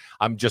 or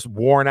I'm just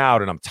worn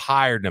out and I'm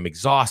tired and I'm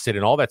exhausted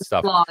and all that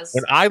stuff.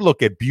 When I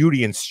look at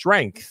beauty and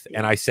strength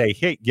and I say,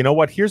 hey, you know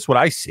what? Here's what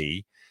I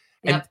see.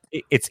 And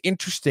it's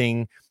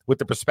interesting with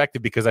the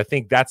perspective, because I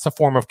think that's a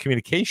form of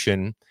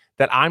communication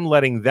that I'm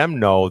letting them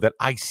know that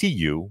I see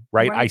you,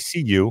 right? I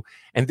see you.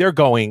 And they're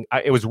going,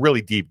 it was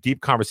really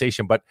deep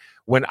conversation. But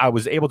when I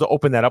was able to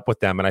open that up with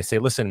them and I say,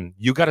 listen,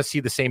 you got to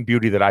see the same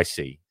beauty that I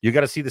see. You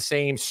got to see the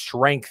same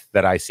strength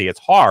that I see. It's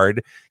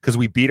hard because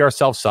we beat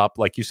ourselves up.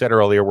 Like you said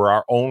earlier, we're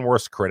our own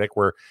worst critic.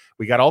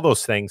 We got all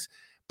those things.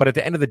 But at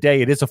the end of the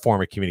day, it is a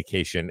form of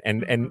communication.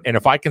 And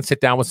if I can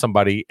sit down with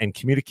somebody and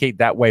communicate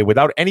that way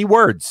without any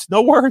words,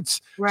 no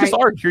words, just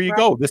art, here you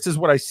go. This is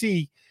what I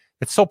see.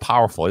 It's so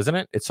powerful, isn't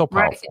it? It's so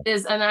powerful. Right, it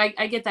is. And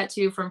I get that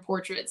too from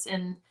portraits.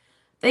 And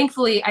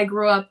thankfully I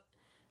grew up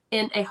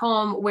in a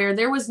home where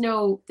there was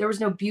no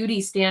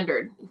beauty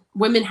standard.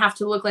 Women have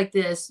to look like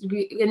this.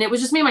 And it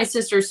was just me and my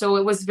sister. So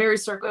it was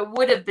it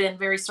would have been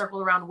very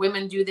circled around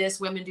women do this,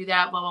 women do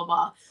that, blah, blah,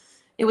 blah.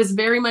 It was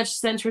very much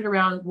centered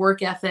around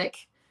work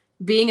ethic,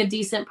 being a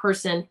decent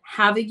person,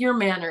 having your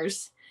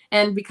manners,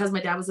 And because my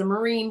dad was a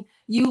Marine,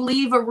 you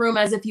leave a room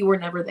as if you were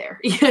never there,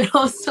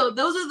 So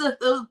those are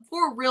those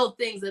 4 real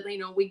things that,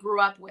 we grew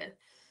up with.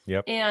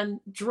 Yep. And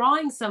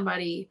drawing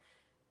somebody,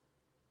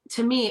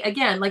 to me,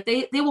 again, like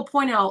they will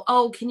point out,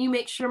 oh, can you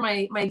make sure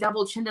my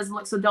double chin doesn't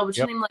look so double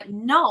chin? Yep. I'm like,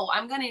 no,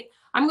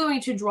 I'm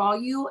going to draw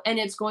you, and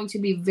it's going to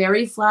be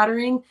very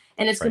flattering,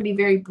 and it's going to be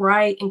very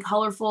bright and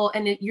colorful,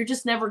 and you're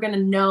just never going to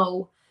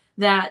know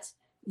that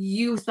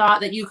you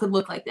thought that you could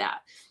look like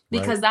that,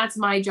 because that's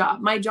my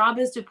job. My job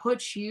is to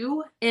put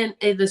you in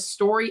the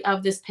story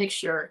of this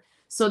picture,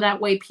 so that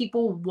way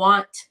people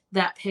want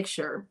that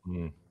picture.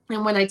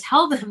 And when I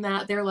tell them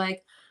that, they're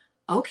like,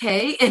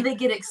 okay, and they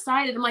get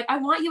excited. I'm like, I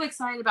want you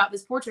excited about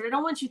this portrait. I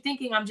don't want you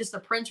thinking I'm just a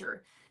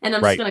printer and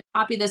I'm just going to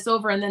copy this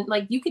over, and then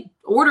like you could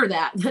order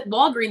that.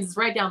 Walgreens is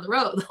right down the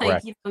road.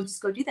 Like,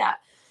 just go do that.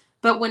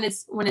 But when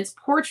it's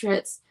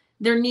portraits,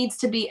 there needs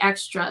to be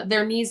extra.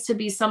 There needs to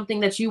be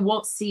something that you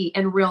won't see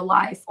in real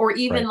life, or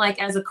even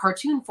like as a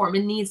cartoon form,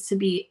 it needs to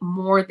be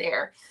more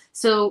there.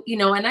 So,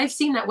 and I've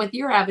seen that with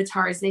your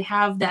avatars. They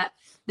have that.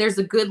 There's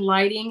a good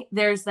lighting.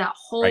 There's that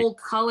whole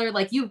color.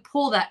 Like you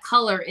pull that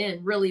color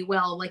in really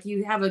well. Like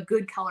you have a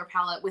good color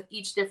palette with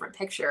each different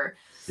picture.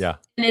 Yeah.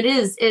 And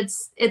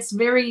it's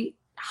very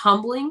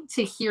humbling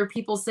to hear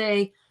people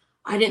say,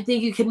 I didn't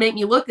think you could make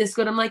me look this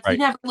good. I'm like, you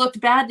never looked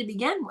bad to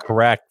begin with.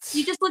 Correct.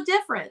 You just look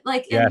different.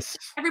 Like, if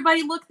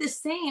everybody looked the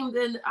same,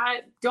 then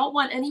I don't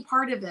want any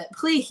part of it,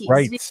 please.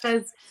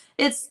 Because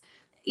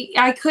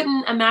I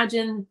couldn't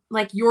imagine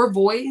like your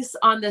voice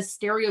on the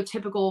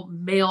stereotypical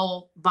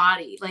male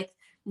body. Like,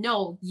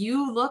 no,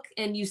 you look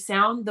and you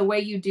sound the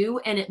way you do,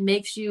 and it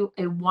makes you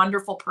a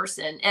wonderful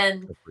person.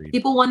 And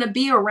people want to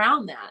be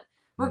around that.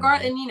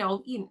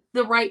 And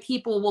the right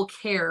people will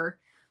care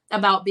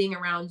about being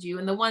around you,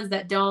 and the ones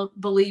that don't,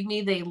 believe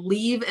me, they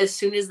leave as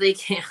soon as they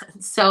can.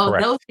 So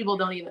those people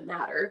don't even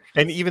matter.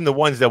 And even the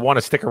ones that want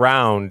to stick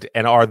around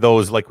and are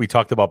those, like we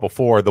talked about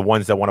before, the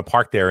ones that want to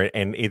park there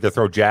and either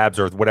throw jabs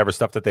or whatever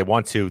stuff that they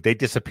want to, they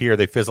disappear.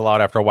 They fizzle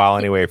out after a while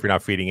anyway if you're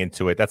not feeding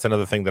into it. That's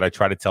another thing that I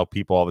try to tell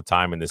people all the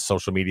time in this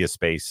social media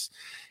space,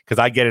 because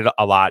I get it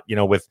a lot,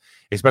 with,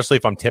 especially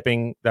if I'm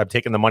taking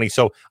the money.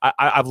 So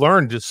I've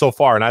learned so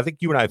far, and I think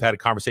you and I have had a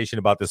conversation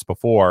about this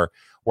before,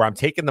 where I'm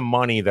taking the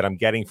money that I'm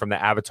getting from the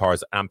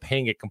avatars and I'm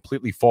paying it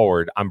completely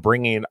forward. I'm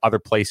bringing it other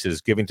places,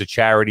 giving to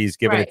charities,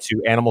 giving it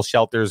to animal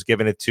shelters,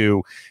 giving it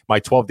to my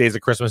 12 days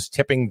of Christmas,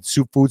 tipping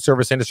food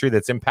service industry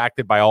that's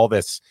impacted by all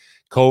this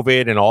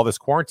COVID and all this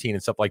quarantine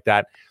and stuff like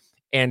that.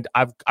 And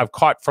I've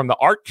caught from the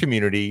art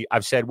community,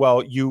 I've said,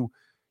 well, you're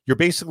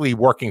basically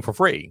working for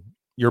free.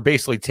 You're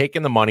basically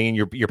taking the money and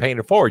you're paying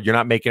it forward. You're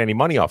not making any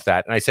money off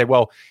that. And I said,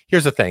 well,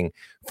 here's the thing.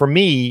 For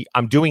me,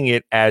 I'm doing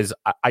it as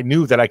I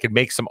knew that I could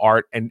make some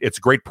art, and it's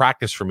great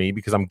practice for me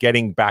because I'm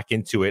getting back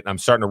into it and I'm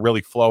starting to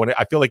really flow. And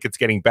I feel like it's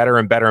getting better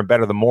and better and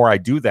better the more I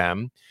do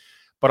them.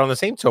 But on the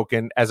same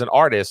token, as an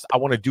artist, I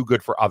want to do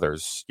good for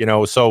others,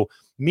 So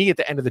me, at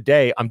the end of the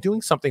day, I'm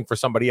doing something for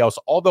somebody else,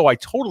 although I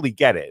totally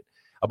get it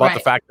about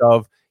the fact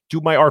of, do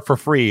my art for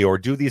free or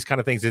do these kind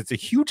of things. It's a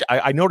huge,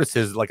 I notice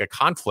there's like a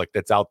conflict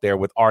that's out there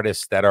with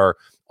artists that are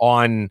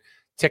on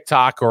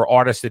TikTok or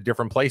artists at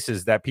different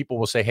places that people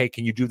will say, hey,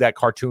 can you do that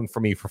cartoon for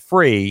me for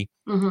free?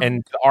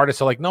 And the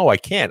artists are like, no, I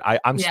can't.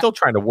 I'm still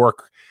trying to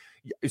work.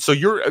 So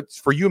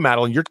for you,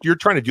 Madeline, you're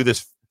trying to do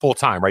this full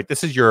time, right?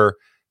 This is your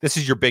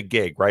big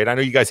gig, right? I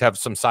know you guys have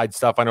some side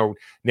stuff. I know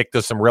Nick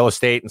does some real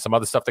estate and some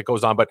other stuff that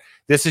goes on, but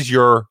this is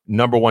your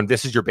number one.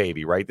 This is your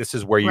baby, right? This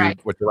is where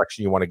what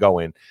direction you want to go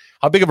in.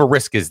 How big of a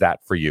risk is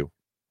that for you?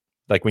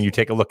 Like when you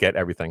take a look at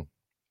everything?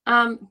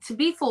 To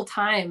be full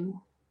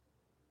time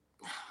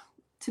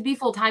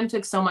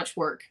took so much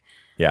work.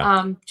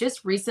 Yeah.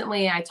 Just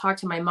recently I talked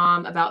to my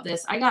mom about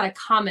this. I got a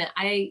comment.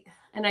 I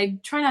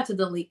try not to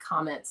delete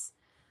comments.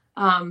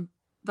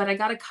 But I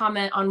got a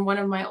comment on one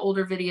of my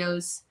older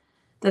videos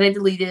that I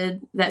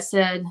deleted that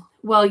said,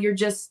 well, you're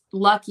just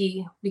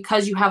lucky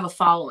because you have a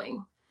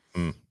following.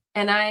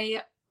 And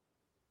I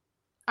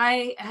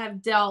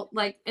have dealt,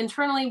 like,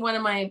 internally, one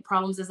of my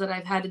problems is that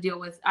I've had to deal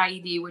with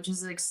IED, which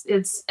is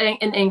it's an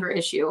anger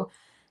issue.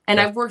 And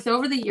I've worked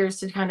over the years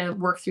to kind of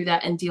work through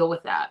that and deal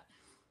with that.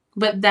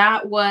 But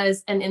that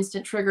was an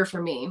instant trigger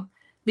for me,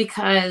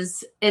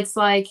 because it's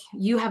like,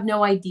 you have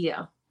no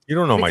idea. You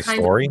don't know my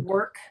story.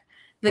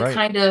 The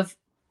kind of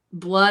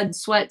blood,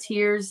 sweat,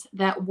 tears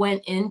that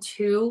went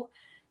into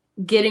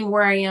getting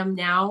where I am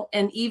now.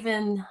 And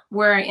even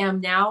where I am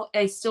now,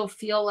 I still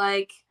feel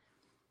like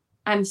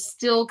I'm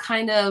still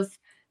kind of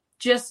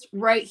just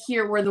right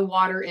here where the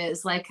water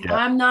is. Like,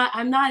 I'm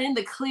not in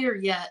the clear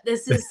yet.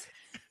 This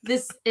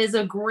is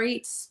a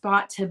great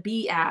spot to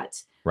be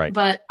at. Right.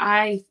 But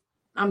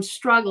I'm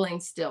struggling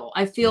still.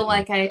 I feel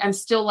like I'm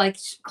still like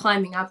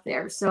climbing up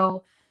there.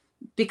 So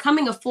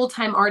becoming a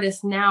full-time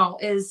artist now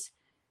is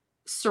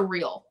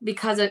surreal,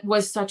 because it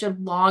was such a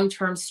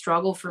long-term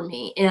struggle for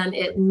me, and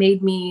it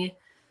made me,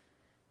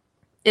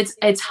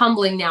 it's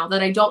humbling now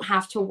that I don't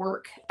have to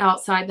work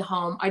outside the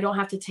home. I don't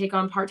have to take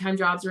on part-time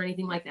jobs or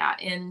anything like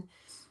that. And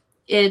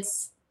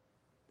it's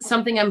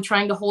something I'm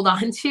trying to hold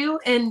on to.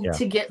 And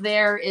to get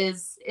there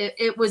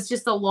it was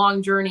just a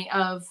long journey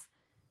of,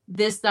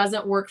 this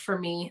doesn't work for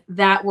me.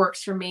 That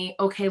works for me.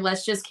 Okay,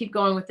 let's just keep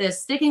going with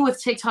this. Sticking with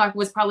TikTok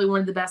was probably one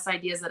of the best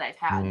ideas that I've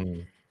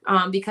had.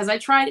 Because I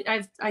tried,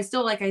 I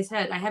still, like I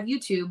said, I have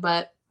YouTube,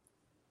 but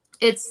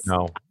there's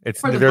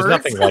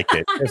nothing like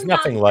it. There's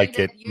nothing like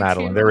it,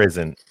 Madeline. There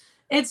isn't.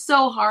 It's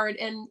so hard.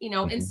 And,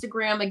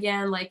 Instagram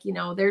again, like,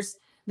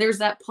 there's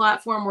that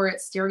platform where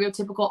it's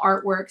stereotypical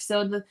artwork.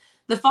 So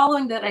the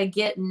following that I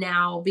get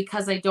now,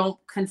 because I don't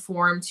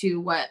conform to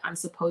what I'm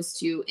supposed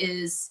to,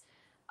 is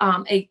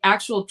a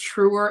actual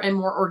truer and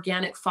more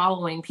organic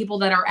following, people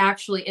that are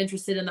actually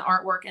interested in the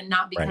artwork and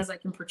not because I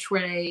can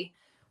portray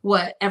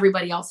what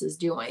everybody else is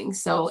doing.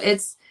 So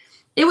it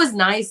was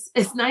nice.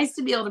 It's nice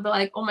to be able to be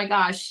like, oh my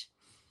gosh,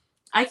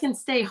 I can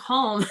stay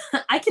home.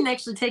 I can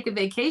actually take a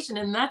vacation,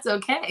 and that's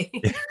okay.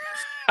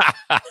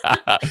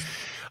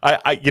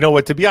 You know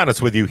what, to be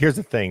honest with you, here's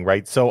the thing,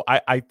 right? So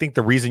I think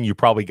the reason you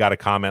probably got a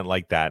comment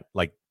like that,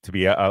 like to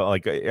be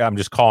like, I'm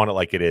just calling it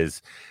like it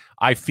is.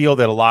 I feel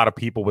that a lot of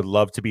people would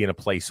love to be in a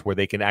place where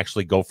they can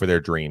actually go for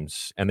their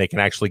dreams and they can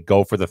actually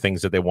go for the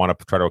things that they want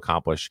to try to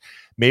accomplish.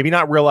 Maybe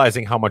not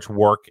realizing how much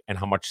work and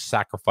how much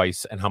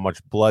sacrifice and how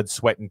much blood,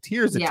 sweat, and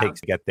tears it takes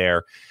to get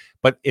there.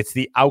 But it's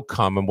the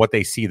outcome and what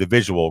they see, the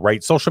visual,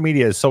 right? Social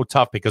media is so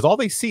tough because all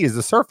they see is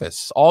the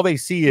surface. All they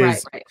see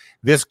is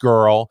this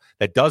girl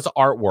that does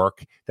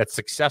artwork, that's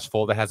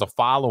successful, that has a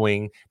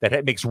following,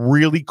 that makes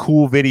really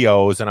cool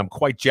videos. And I'm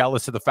quite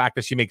jealous of the fact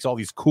that she makes all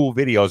these cool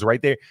videos,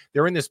 right?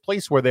 They're in this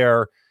place where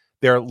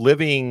they're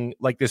living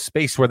like this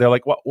space where they're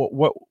like,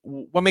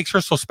 what makes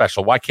her so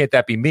special? Why can't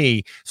that be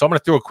me? So I'm going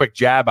to throw a quick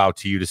jab out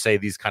to you to say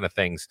these kind of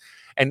things.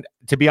 And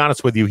to be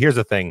honest with you, here's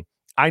the thing.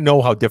 I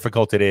know how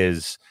difficult it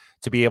is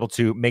to be able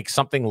to make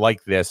something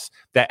like this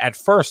that at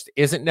first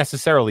isn't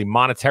necessarily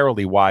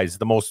monetarily wise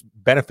the most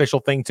beneficial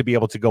thing to be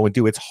able to go and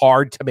do. It's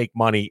hard to make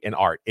money in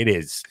art. It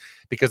is,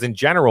 because in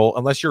general,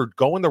 unless you're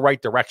going the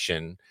right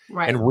direction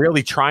and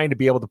really trying to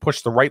be able to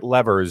push the right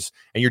levers,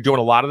 and you're doing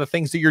a lot of the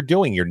things that you're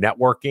doing, you're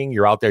networking,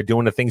 you're out there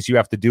doing the things you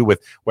have to do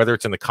with, whether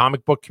it's in the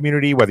comic book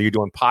community, whether you're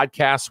doing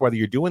podcasts, whether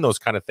you're doing those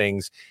kind of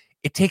things,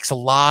 it takes a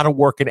lot of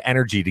work and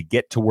energy to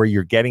get to where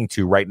you're getting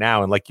to right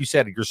now. And like you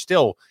said, you're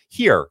still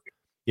here.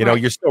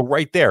 You're still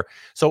right there.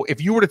 So if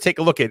you were to take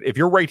a look at, if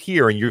you're right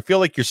here and you feel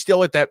like you're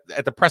still at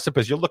the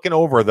precipice, you're looking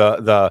over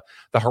the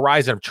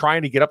horizon of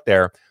trying to get up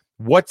there,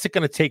 what's it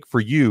going to take for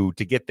you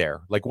to get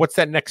there? Like, what's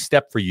that next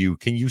step for you?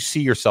 Can you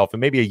see yourself in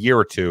maybe a year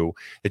or two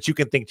that you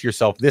can think to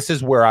yourself, this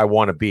is where I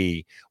want to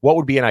be? What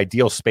would be an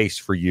ideal space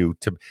for you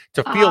to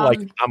feel like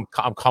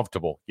I'm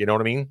comfortable? You know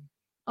what I mean?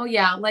 Oh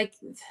yeah. Like,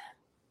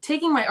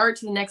 taking my art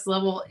to the next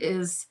level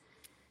is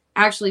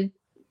actually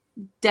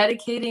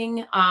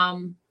dedicating,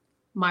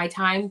 my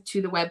time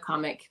to the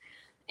webcomic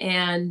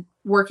and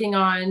working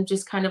on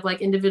just kind of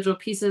like individual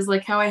pieces,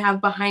 like how I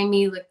have behind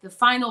me, like the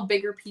final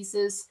bigger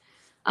pieces.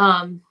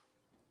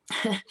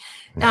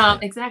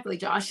 Exactly,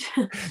 Josh.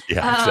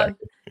 Yeah,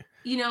 exactly.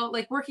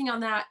 Like working on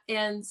that.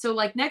 And so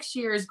like next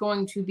year is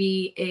going to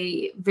be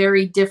a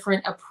very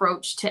different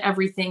approach to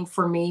everything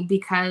for me,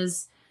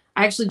 because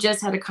I actually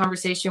just had a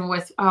conversation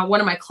with one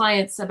of my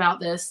clients about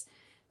this.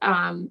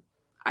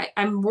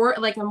 I'm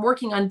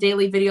working on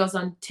daily videos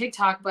on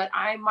TikTok, but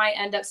I might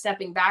end up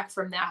stepping back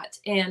from that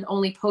and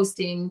only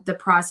posting the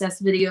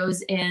process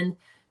videos and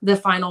the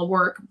final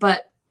work,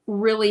 but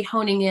really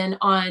honing in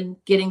on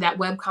getting that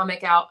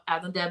webcomic out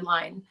at the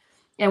deadline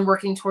and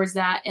working towards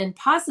that, and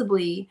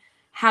possibly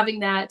having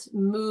that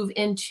move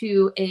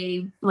into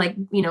a,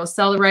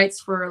 sell the rights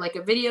for like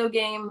a video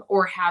game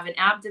or have an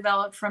app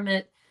developed from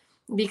it.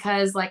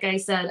 Because like I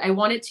said, I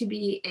want it to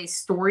be a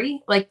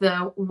story. Like,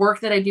 the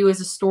work that I do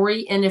is a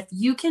story. And if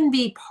you can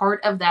be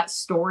part of that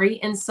story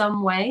in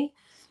some way,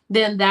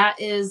 then that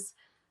is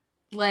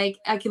like,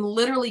 I can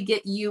literally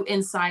get you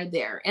inside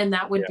there. And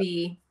that would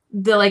be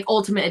the like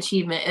ultimate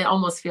achievement. It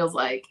almost feels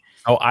like.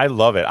 Oh, I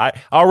love it. I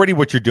already,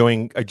 what you're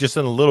doing, just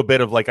in a little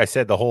bit of, like I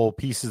said, the whole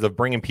pieces of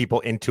bringing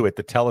people into it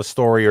to tell a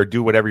story or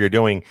do whatever you're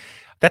doing.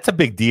 That's a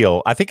big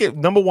deal. I think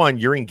number one,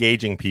 you're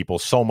engaging people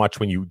so much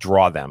when you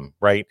draw them,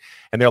 right?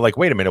 And they're like,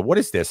 wait a minute, what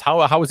is this?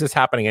 How is this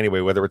happening anyway?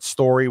 Whether it's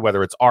story,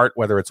 whether it's art,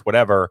 whether it's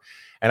whatever.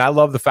 And I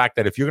love the fact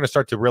that if you're going to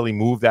start to really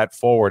move that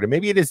forward, and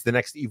maybe it is the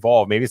next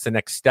evolve, maybe it's the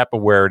next step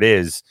of where it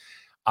is.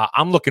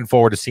 I'm looking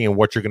forward to seeing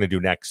what you're going to do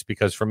next,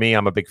 because for me,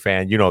 I'm a big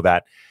fan, you know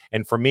that.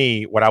 And for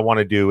me, what I want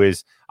to do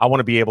is I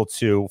want to be able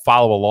to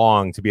follow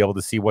along to be able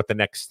to see what the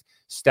next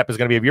step is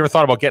going to be. Have you ever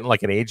thought about getting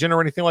like an agent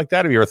or anything like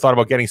that? Have you ever thought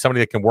about getting somebody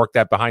that can work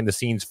that behind the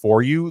scenes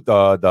for you,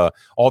 the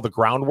all the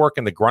groundwork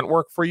and the grunt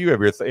work for you?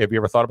 Have you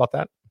ever thought about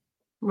that?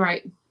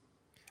 Right.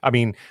 I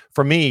mean,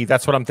 for me,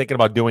 that's what I'm thinking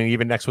about doing,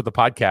 even next with the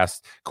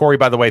podcast. Corey,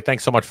 by the way,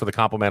 thanks so much for the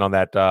compliment on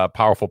that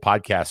powerful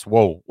podcast.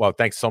 Whoa. Well,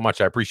 thanks so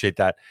much. I appreciate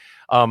that.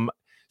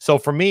 So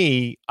for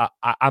me,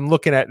 I'm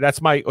looking at,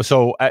 as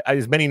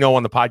many know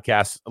on the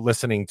podcast,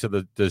 listening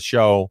to the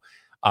show,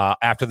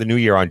 after the new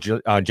year on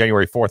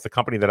January 4th, the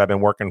company that I've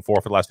been working for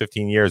the last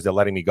 15 years, they're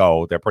letting me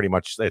go. They're pretty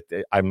much,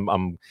 I'm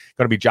going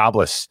to be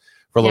jobless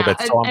for a little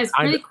bit. So it's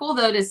pretty cool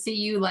though to see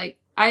you like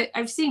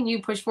I've seen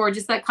you push forward.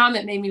 Just that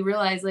comment made me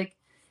realize like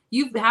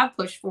you have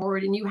pushed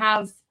forward and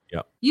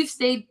you've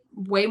stayed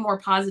way more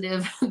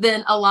positive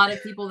than a lot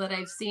of people that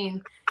I've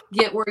seen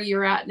get where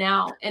you're at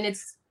now. And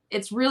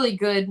it's really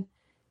good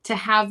to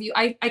have you.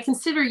 I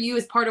consider you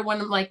as part of one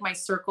of like my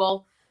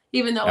circle,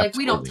 even though like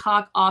we don't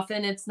talk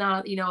often. It's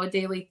not, a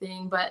daily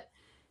thing, but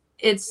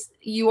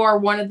you are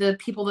one of the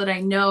people that I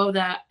know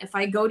that if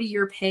I go to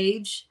your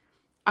page,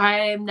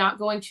 I'm not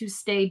going to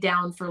stay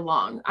down for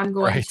long. I'm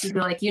going to be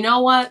like, you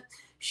know what?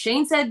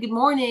 Shane said good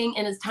morning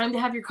and it's time to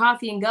have your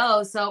coffee and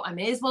go. So I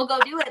may as well go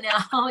do it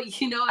now.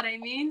 You know what I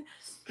mean?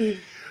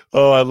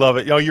 Oh, I love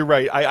it. You're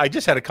right. I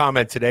just had a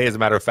comment today, as a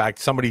matter of fact.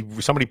 Somebody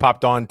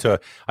popped on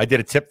I did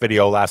a tip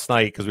video last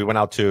night because we went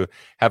out to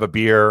have a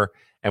beer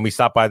and we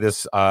stopped by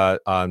this, I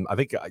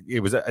think it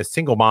was a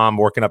single mom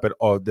working up at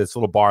this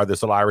little bar,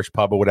 this little Irish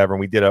pub or whatever. And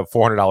we did a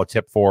 $400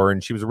 tip for her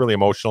and she was really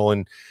emotional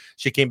and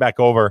she came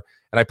back over.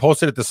 And I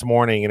posted it this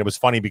morning, and it was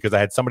funny because I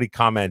had somebody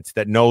comment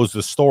that knows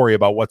the story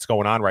about what's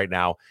going on right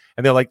now.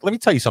 And they're like, let me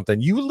tell you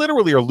something. You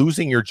literally are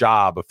losing your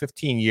job of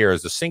 15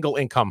 years, a single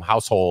income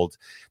household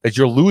that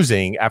you're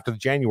losing after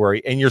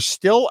January, and you're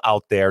still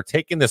out there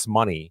taking this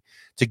money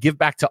to give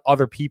back to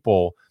other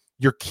people.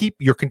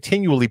 You're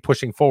continually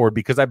pushing forward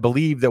because I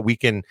believe that we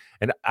can,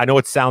 and I know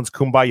it sounds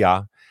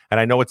kumbaya, and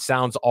I know it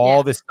sounds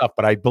all this stuff,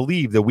 but I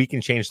believe that we can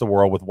change the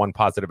world with one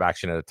positive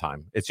action at a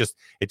time. It just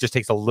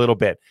takes a little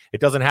bit. It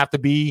doesn't have to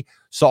be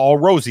so all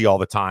rosy all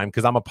the time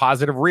because I'm a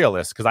positive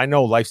realist because I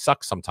know life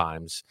sucks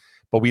sometimes.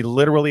 But we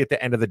literally, at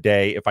the end of the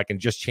day, if I can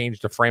just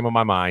change the frame of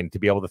my mind to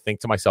be able to think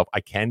to myself,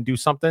 I can do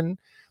something.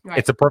 Right.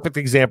 It's a perfect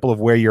example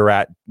of where you're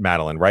at,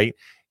 Madeline, right?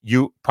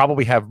 You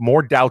probably have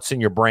more doubts in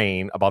your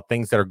brain about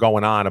things that are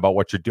going on about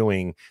what you're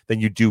doing than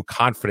you do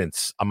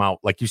confidence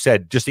amount. Like you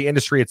said, just the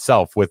industry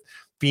itself with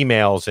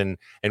females and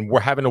we're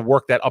having to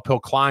work that uphill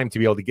climb to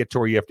be able to get to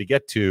where you have to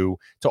get to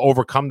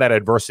overcome that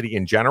adversity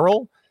in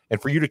general.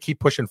 And for you to keep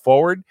pushing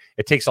forward,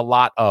 it takes a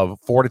lot of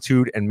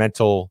fortitude and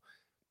mental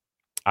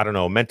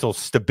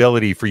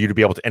stability for you to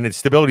be able to, and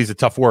stability is a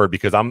tough word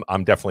because I'm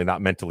definitely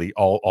not mentally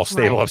all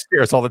stable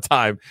upstairs all the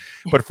time.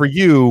 But for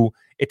you,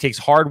 it takes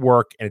hard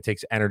work and it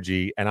takes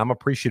energy. And I'm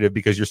appreciative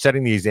because you're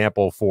setting the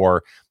example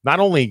for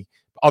not only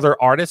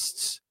other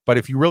artists, but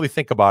if you really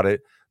think about it,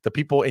 the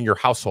people in your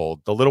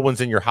household, the little ones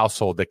in your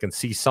household that can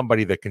see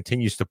somebody that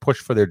continues to push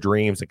for their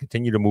dreams and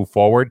continue to move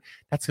forward,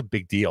 that's a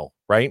big deal,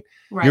 right?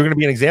 You're going to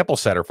be an example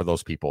setter for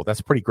those people. That's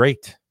pretty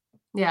great.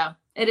 Yeah.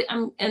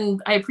 And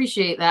I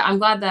appreciate that. I'm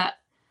glad that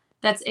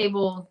that's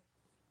able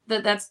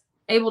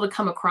to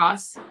come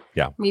across.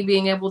 Yeah. Me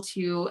being able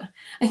to,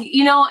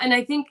 and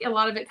I think a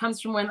lot of it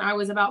comes from when I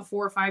was about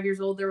 4 or 5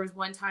 years old. There was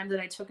one time that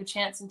I took a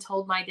chance and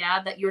told my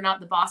dad that you're not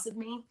the boss of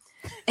me.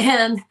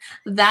 And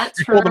that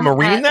you told the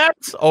Marine that?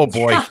 Oh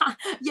boy.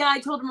 Yeah, I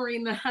told the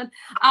Marine that.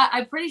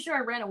 I'm pretty sure I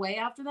ran away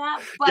after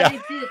that, but I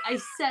did. I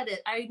said it.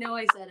 I know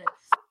I said it.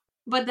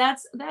 But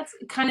that's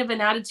kind of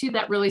an attitude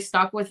that really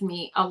stuck with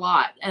me a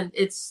lot. And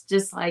it's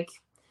just like,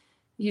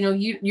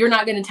 you're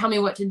not going to tell me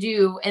what to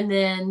do. And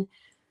then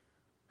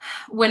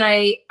when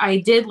I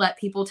did let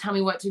people tell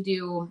me what to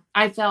do,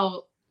 I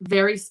felt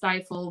very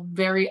stifled,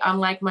 very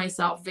unlike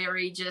myself,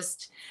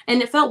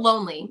 and it felt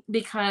lonely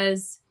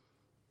because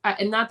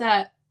and not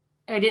that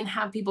I didn't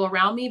have people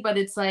around me, but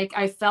it's like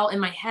I felt in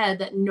my head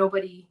that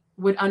nobody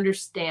would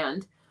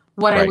understand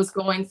what I was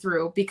going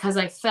through because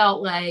I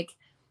felt like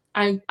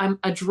I'm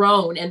a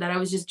drone and that I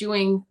was just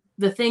doing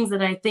the things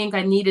that I think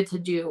I needed to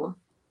do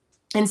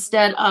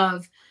instead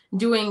of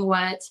doing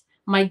what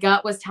my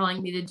gut was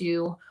telling me to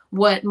do,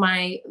 what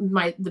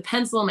the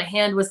pencil in my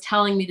hand was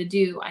telling me to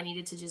do. I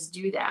needed to just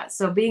do that.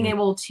 So being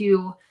able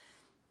to,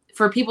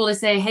 for people to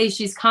say, hey,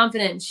 she's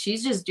confident,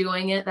 she's just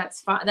doing it.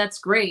 That's fine. That's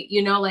great.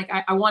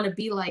 I want to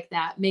be like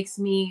that. Makes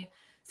me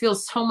feel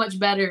so much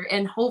better.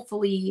 And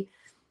hopefully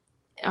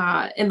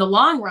in the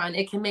long run,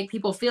 it can make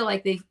people feel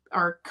like they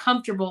are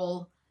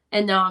comfortable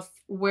enough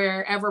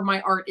wherever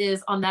my art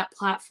is on that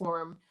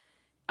platform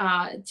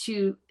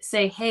to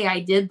say, hey, I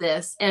did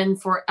this. And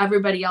for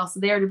everybody else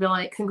there to be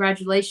like,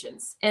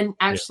 congratulations, and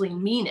actually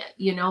mean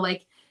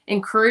it,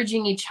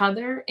 encouraging each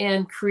other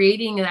and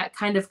creating that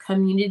kind of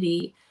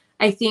community,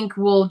 I think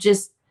will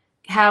just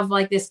have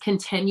like this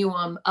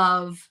continuum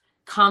of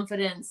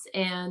confidence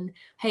and,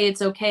 hey,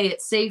 it's okay.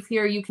 It's safe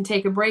here. You can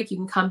take a break. You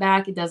can come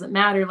back. It doesn't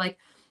matter.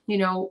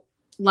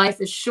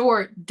 Life is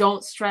short.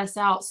 Don't stress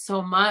out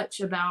so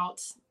much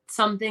about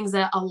some things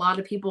that a lot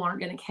of people aren't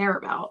going to care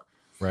about.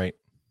 Right.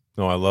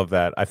 No, I love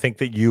that. I think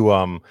that you,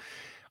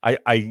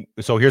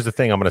 so here's the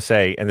thing I'm going to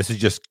say, and this is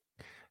just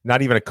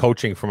not even a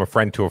coaching from a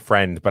friend to a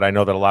friend, but I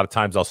know that a lot of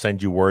times I'll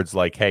send you words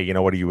like, hey, you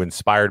know what, you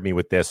inspired me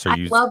with this, or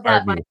you love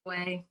that, by the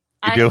way.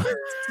 You do?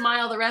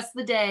 Smile the rest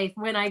of the day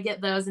when I get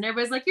those, and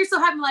everybody's like, you're so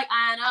happy. I'm like,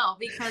 I know,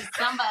 because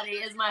somebody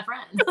is my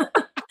friend.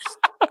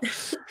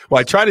 Well,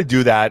 I try to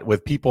do that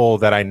with people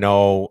that I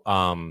know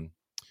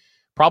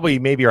probably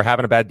maybe are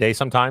having a bad day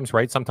sometimes,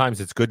 right?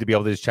 Sometimes it's good to be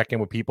able to just check in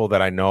with people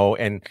that I know.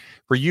 And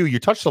for you, you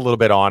touched a little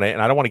bit on it,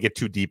 and I don't want to get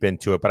too deep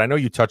into it, but I know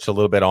you touched a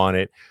little bit on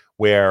it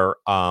where,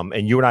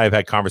 and you and I have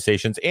had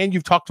conversations, and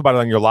you've talked about it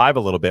on your live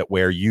a little bit,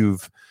 where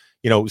you've,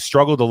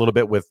 struggled a little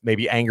bit with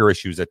maybe anger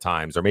issues at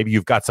times, or maybe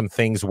you've got some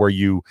things where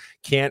you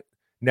can't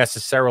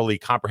necessarily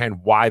comprehend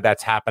why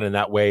that's happening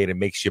that way, and it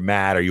makes you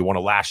mad, or you want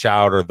to lash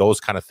out, or those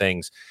kind of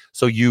things.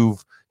 So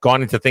you've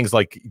gone into things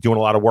like doing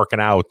a lot of working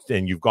out,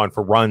 and you've gone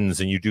for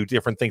runs, and you do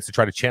different things to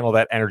try to channel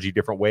that energy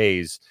different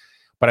ways.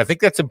 But I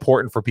think that's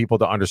important for people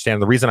to understand.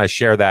 The reason I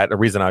share that, the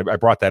reason I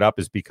brought that up,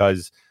 is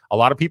because a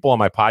lot of people on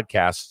my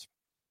podcast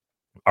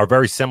are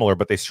very similar,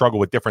 but they struggle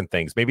with different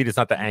things. Maybe it's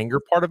not the anger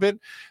part of it,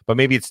 but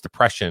maybe it's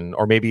depression,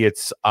 or maybe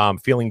it's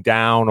feeling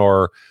down,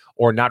 or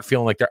not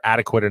feeling like they're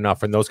adequate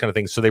enough, and those kind of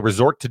things. So they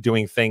resort to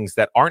doing things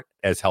that aren't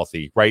as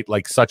healthy, right?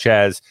 Like such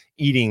as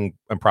eating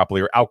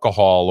improperly, or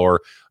alcohol,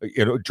 or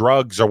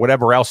drugs, or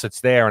whatever else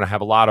that's there. And I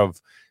have a lot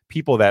of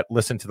people that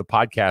listen to the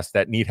podcast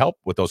that need help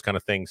with those kind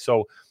of things.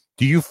 So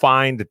do you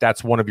find that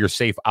that's one of your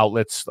safe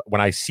outlets? When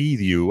I see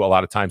you, a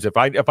lot of times, if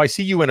I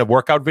see you in a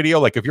workout video,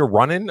 like if you're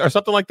running or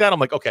something like that, I'm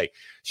like, okay,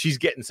 she's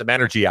getting some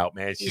energy out,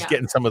 man. She's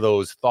getting some of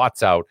those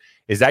thoughts out.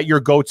 Is that your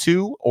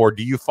go-to, or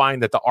do you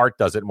find that the art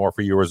does it more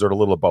for you, or is it a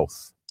little of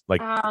both?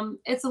 Like,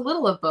 it's a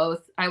little of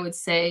both, I would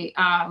say.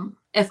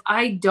 If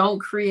I don't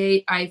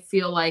create, I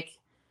feel like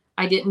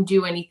I didn't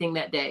do anything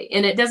that day.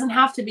 And it doesn't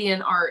have to be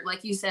an art.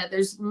 Like you said,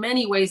 there's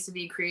many ways to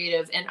be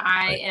creative, and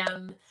I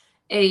am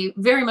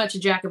very much a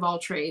jack of all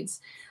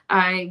trades.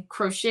 I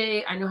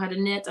crochet, I know how to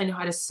knit, I know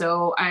how to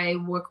sew, I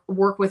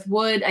work with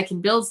wood, I can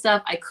build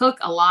stuff, I cook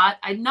a lot.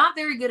 I'm not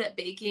very good at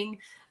baking,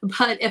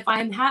 but if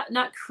I'm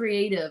not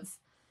creative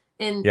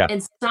in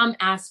some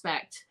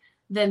aspect,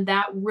 then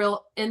that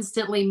will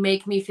instantly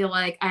make me feel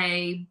like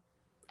I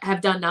have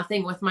done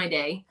nothing with my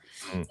day.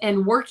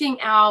 And working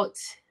out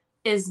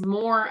is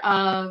more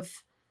of,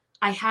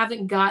 I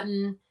haven't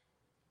gotten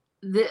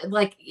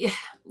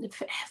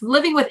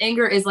living with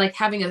anger is like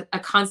having a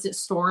constant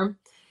storm,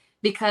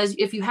 because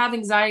if you have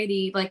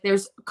anxiety, like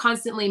there's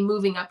constantly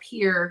moving up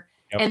here,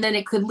 and then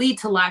it could lead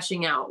to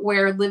lashing out,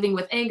 where living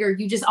with anger,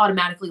 you just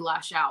automatically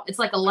lash out. It's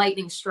like a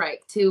lightning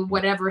strike to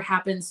whatever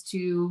happens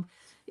to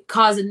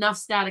cause enough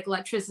static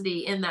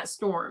electricity in that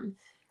storm.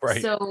 Right.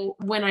 So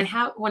when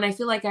I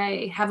feel like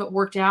I haven't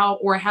worked out,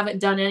 or I haven't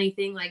done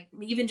anything, like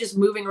even just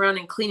moving around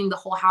and cleaning the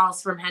whole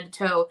house from head to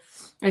toe,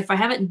 if I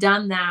haven't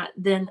done that,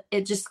 then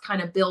it just kind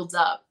of builds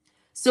up.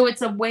 So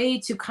it's a way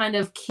to kind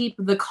of keep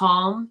the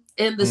calm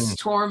in the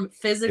storm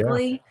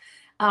physically,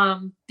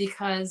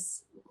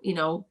 because,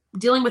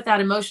 dealing with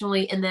that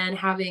emotionally, and then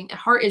having a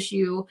heart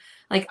issue,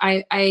 like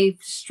I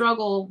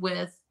struggle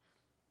with,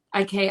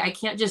 okay, I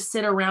can't just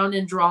sit around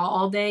and draw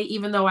all day,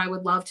 even though I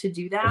would love to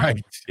do that.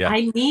 Right. Yeah.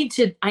 I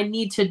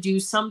need to do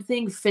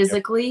something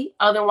physically.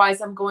 Otherwise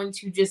I'm going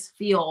to just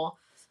feel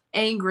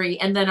angry,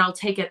 and then I'll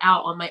take it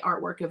out on my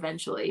artwork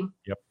eventually.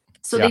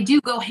 So they do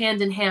go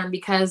hand in hand,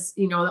 because,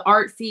 the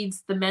art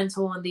feeds the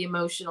mental and the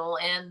emotional,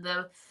 and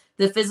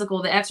the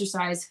physical, the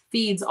exercise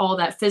feeds all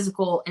that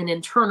physical and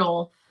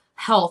internal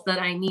health that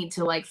I need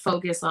to like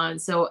focus on.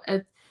 So,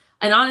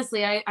 and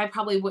honestly, I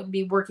probably wouldn't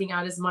be working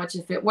out as much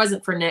if it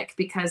wasn't for Nick,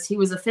 because he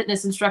was a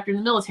fitness instructor in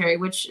the military,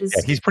 which is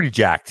he's pretty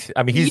jacked.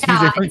 I mean, he's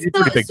a pretty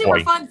big super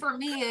boy. Fun for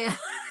me.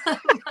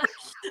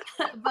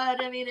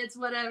 But I mean, it's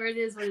whatever. It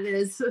is what it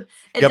is.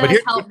 It does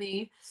help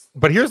me.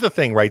 But here's the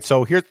thing, right?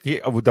 So here's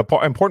the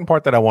important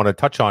part that I want to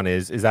touch on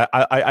is that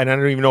I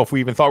don't even know if we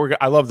even thought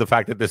I love the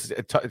fact that this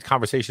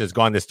conversation has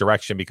gone this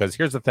direction, because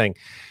here's the thing.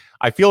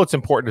 I feel it's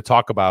important to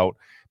talk about,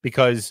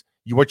 because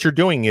what you're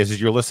doing is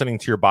you're listening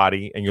to your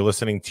body, and you're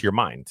listening to your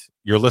mind.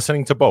 You're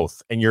listening to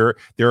both, and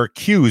there are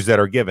cues that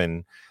are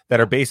given that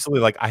are basically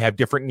like, I have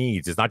different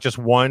needs. It's not just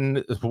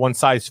one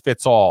size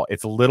fits all.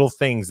 It's little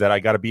things that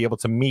I got to be able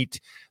to meet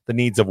the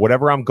needs of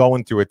whatever I'm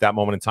going through at that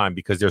moment in time,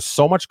 because there's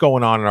so much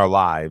going on in our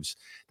lives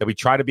that we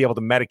try to be able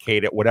to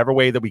medicate it whatever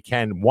way that we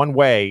can, one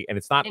way, and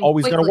it's not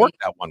always going to work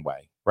that one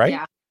way, right?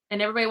 Yeah,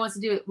 and everybody wants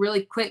to do it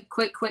really quick.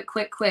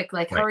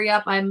 Like, hurry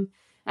up! I'm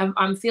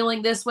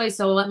feeling this way,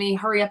 so let me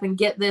hurry up and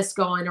get this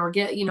going, or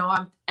get,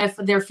 if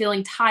they're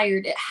feeling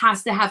tired, it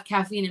has to have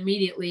caffeine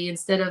immediately,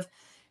 instead of,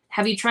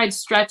 have you tried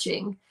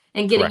stretching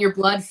and getting your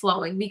blood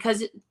flowing?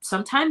 Because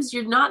sometimes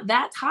you're not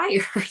that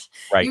tired.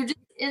 Right. You're just,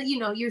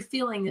 you're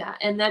feeling that.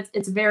 And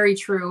it's very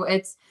true.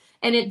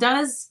 And it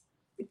does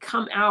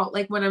come out,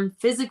 like when I'm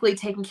physically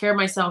taking care of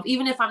myself,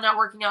 even if I'm not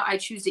working out, I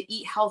choose to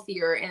eat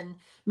healthier, and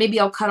maybe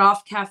I'll cut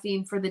off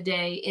caffeine for the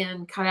day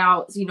and cut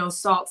out,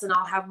 salts, and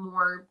I'll have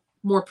more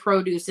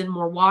produce and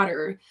more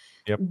water.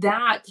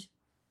 That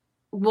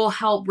will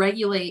help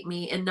regulate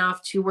me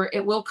enough to where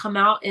it will come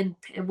out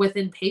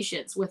within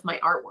patience with my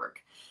artwork.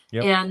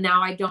 And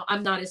now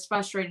I'm not as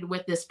frustrated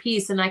with this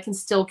piece, and I can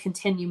still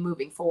continue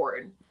moving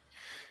forward.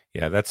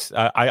 Yeah, that's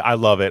I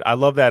love it. I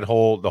love the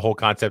whole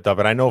concept of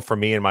it. I know for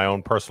me, in my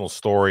own personal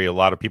story, a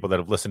lot of people that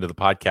have listened to the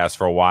podcast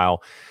for a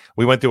while,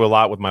 we went through a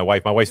lot with my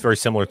wife. My wife's very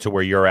similar to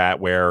where you're at,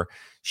 where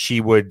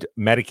she would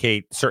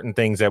medicate certain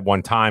things at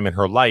one time in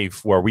her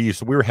life where we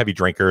were heavy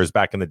drinkers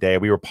back in the day.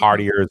 We were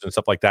partiers and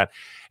stuff like that.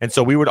 And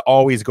so we would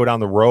always go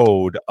down the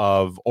road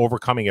of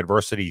overcoming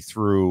adversity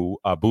through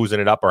boozing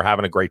it up or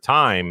having a great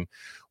time,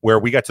 where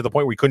we got to the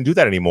point where we couldn't do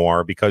that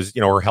anymore because,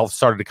 you know, her health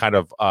started to kind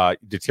of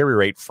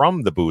deteriorate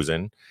from the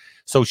boozing.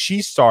 So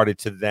she started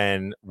to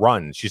then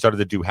run. She started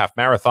to do half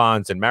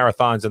marathons,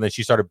 and then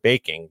she started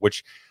baking,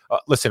 which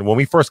listen, when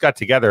we first got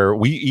together,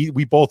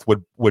 we both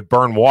would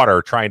burn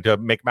water trying to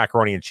make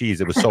macaroni and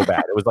cheese. It was so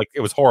bad.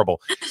 It was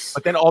horrible.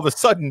 But then all of a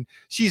sudden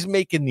she's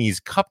making these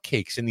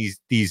cupcakes and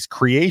these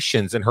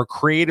creations, and her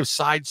creative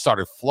side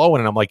started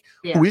flowing. And I'm like,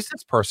 who is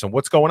this person?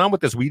 What's going on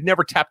with this? We'd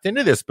never tapped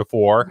into this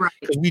before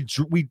because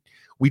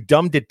we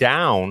dumbed it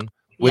down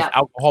with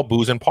alcohol,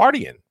 booze, and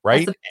partying.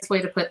 Right. That's the best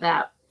way to put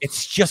that.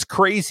 It's just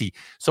crazy.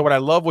 So what I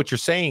love what you're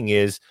saying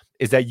is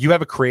that you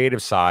have a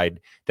creative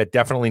side that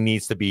definitely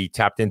needs to be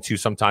tapped into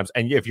sometimes.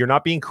 And if you're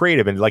not being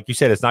creative, and like you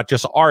said, it's not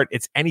just art,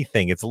 it's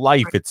anything. It's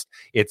life. Right.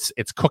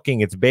 It's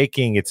cooking, it's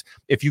baking. It's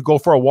if you go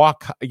for a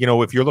walk, you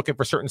know, if you're looking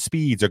for certain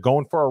speeds or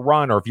going for a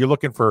run, or if you're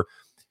looking for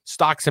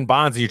stocks and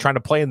bonds and you're trying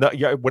to play in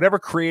the whatever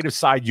creative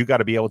side you got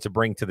to be able to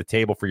bring to the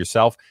table for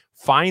yourself,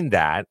 find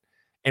that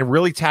and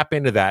really tap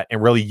into that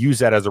and really use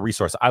that as a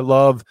resource. I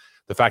love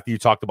the fact that you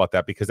talked about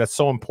that because that's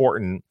so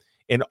important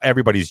in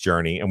everybody's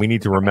journey, and we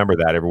need to remember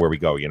that everywhere we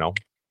go, you know?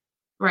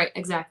 Right,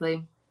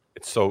 exactly.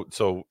 It's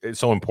so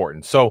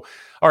important. So,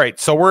 all right,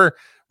 so we're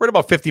at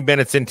about 50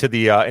 minutes into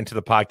the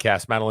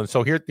podcast, Madeline.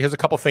 So here's a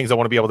couple things I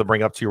want to be able to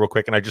bring up to you real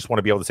quick, and I just want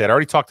to be able to say it. I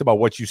already talked about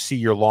what you see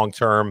your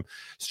long-term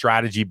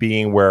strategy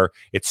being, where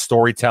it's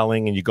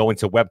storytelling, and you go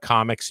into web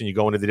comics, and you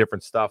go into the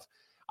different stuff.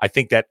 I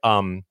think that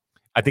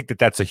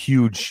that's a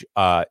huge.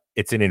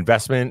 It's an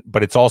investment,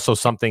 but it's also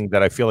something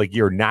that I feel like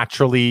you're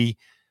naturally.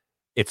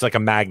 It's like a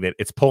magnet.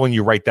 It's pulling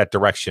you right that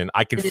direction.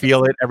 I can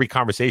feel it. Every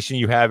conversation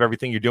you have,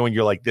 everything you're doing,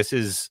 you're like, this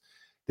is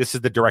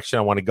the direction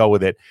I want to go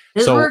with it.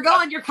 This is where we're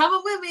going. You're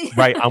coming with me.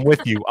 Right. I'm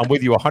with you.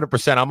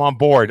 100%. I'm on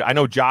board. I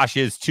know Josh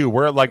is too.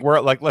 We're like,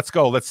 let's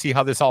go. Let's see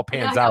how this all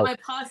pans out. My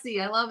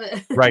posse. I love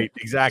it. Right.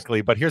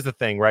 Exactly. But here's the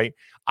thing, right?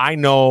 I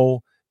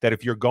know that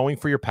if you're going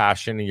for your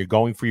passion and you're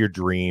going for your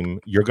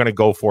dream, you're going to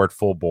go for it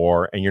full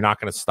bore, and you're not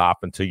going to stop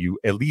until you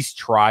at least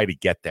try to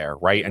get there,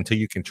 right? Until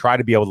you can try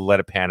to be able to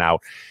let it pan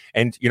out.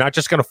 And you're not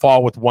just going to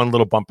fall with one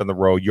little bump in the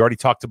road. You already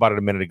talked about it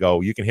a minute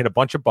ago. You can hit a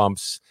bunch of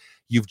bumps.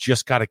 You've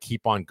just got to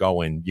keep on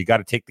going. You got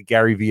to take the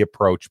Gary Vee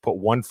approach, put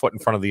one foot in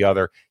front of the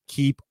other,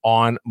 keep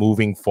on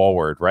moving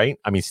forward, right?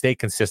 I mean, stay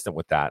consistent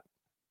with that.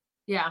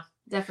 Yeah,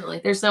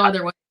 definitely. There's no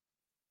other way.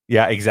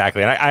 Yeah,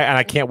 exactly. And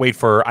I can't wait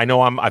for.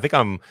 I think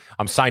I'm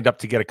signed up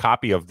to get a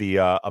copy of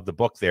the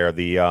book there,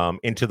 the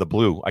Into the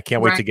Blue. I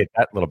can't wait to get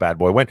that little bad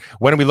boy. When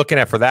are we looking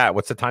at for that?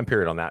 What's the time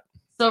period on that?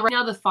 So right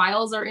now the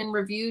files are in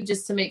review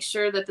just to make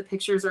sure that the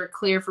pictures are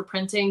clear for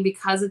printing.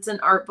 Because it's an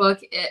art book,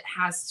 it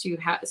has to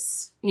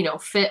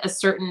fit a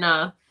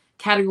certain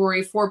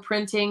category for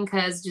printing,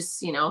 because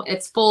just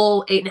it's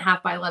full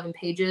 8.5 by 11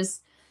 pages.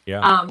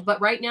 Yeah.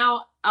 But right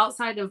now,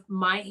 outside of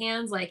my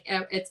hands, like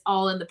it's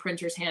all in the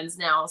printer's hands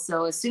now.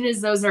 So as soon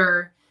as those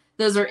are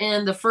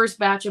in, the first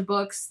batch of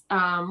books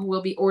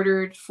will be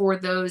ordered for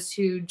those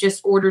who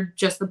just ordered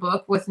just the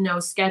book with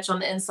no sketch on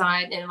the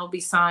inside, and it'll be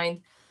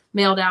signed,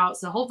 mailed out.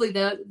 So hopefully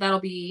that'll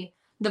be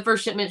the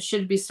first shipment.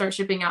 Should start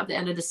shipping out the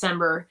end of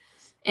December,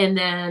 and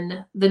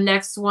then the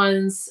next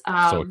ones.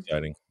 So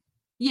exciting.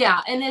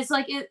 Yeah, and it's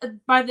like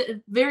by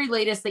the very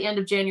latest, the end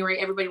of January,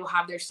 everybody will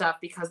have their stuff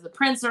because the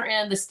prints are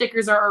in, the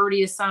stickers are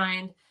already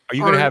assigned. Are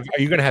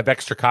you gonna have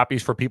extra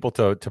copies for people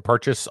to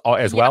purchase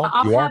as well?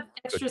 I'll have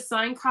extra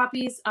signed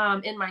copies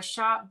in my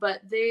shop,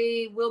 but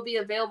they will be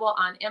available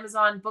on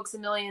Amazon, Books A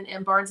Million,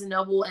 and Barnes and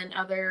Noble, and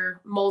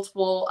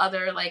multiple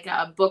other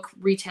book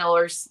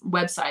retailers'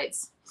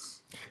 websites.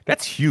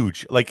 That's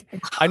huge. Like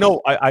I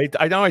know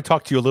I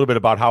talked to you a little bit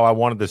about how I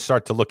wanted to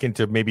start to look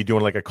into maybe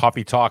doing like a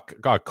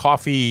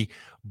coffee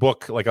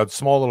book, like a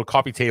small little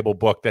coffee table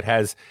book that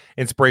has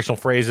inspirational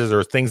phrases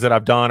or things that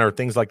I've done or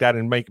things like that,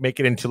 and make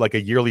it into like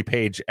a yearly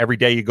page. Every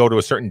day you go to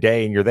a certain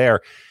day and you're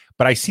there.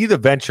 But I see the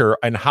venture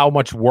and how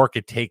much work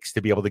it takes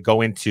to be able to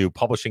go into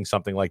publishing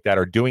something like that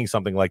or doing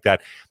something like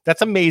that.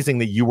 That's amazing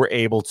that you were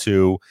able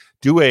to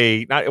do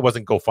it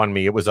wasn't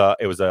GoFundMe. It was a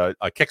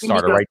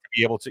Kickstarter, right? To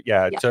be able to,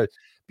 to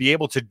be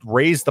able to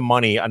raise the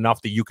money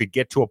enough that you could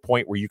get to a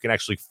point where you can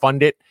actually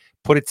fund it,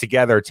 put it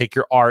together, take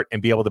your art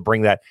and be able to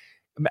bring that.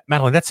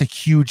 Madeline, that's a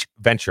huge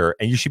venture,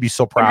 and you should be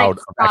so proud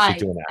of actually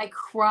doing that. I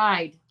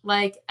cried.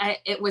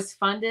 It was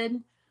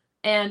funded,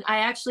 and I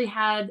actually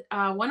had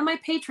one of my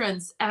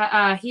patrons.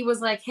 He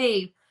was like,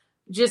 "Hey,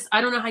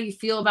 I don't know how you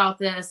feel about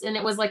this," and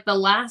it was like the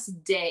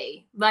last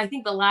day. I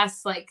think the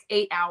last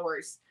 8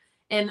 hours,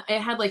 and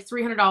it had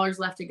 $300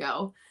 left to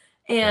go.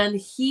 And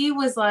he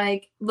was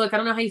like, "Look, I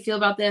don't know how you feel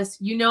about this.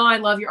 I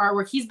love your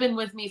artwork." He's been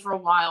with me for a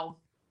while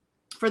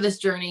for this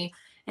journey,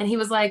 and he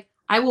was like,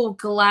 "I will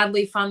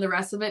gladly fund the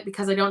rest of it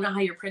because I don't know how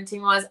your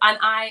printing was." And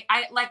I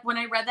when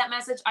I read that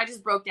message, I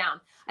just broke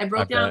down. I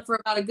broke down for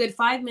about a good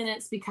 5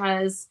 minutes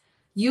because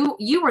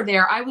you were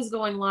there. I was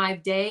going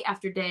live day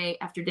after day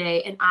after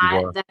day, and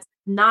that's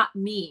not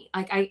me.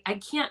 Like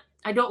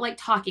I don't like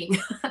talking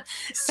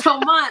so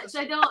much.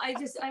 I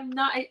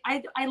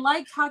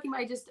like talking, but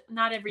I just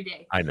not every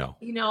day. I know.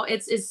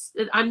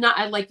 I'm not,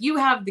 I like, you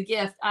have the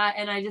gift,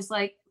 and I just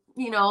like,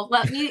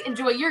 let me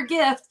enjoy your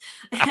gift,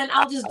 and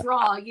I'll just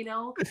draw,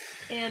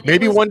 and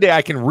maybe one day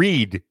I can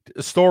read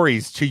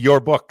stories to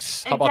your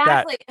books. How about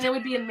that? And it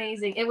would be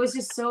amazing. It was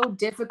just so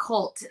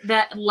difficult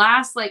that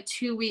last like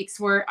 2 weeks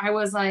where I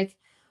was like,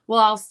 well,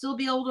 I'll still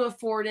be able to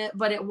afford it,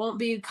 but it won't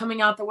be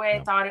coming out the way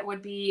I thought it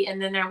would be.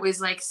 And then I was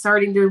like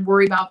starting to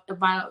worry about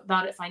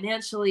it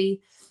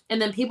financially.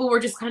 And then people were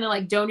just kind of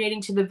like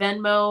donating to the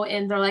Venmo,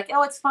 and they're like,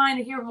 oh, it's fine.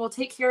 Here, we'll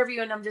take care of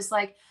you. And I'm just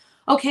like,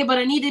 okay, but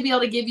I need to be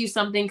able to give you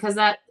something, because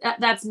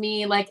that's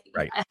me. Like,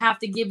 right. I have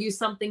to give you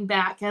something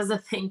back as a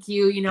thank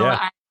you.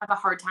 I have a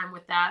hard time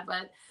with that,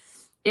 but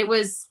it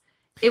was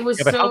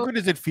but how good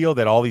does it feel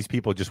that all these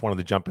people just wanted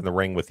to jump in the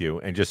ring with you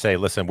and just say,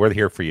 listen, we're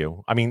here for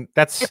you? I mean,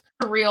 it's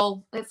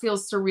surreal. It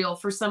feels surreal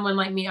for someone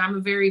like me. I'm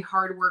a very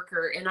hard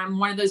worker, and I'm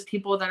one of those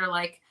people that are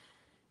like,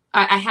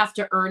 I have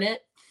to earn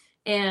it.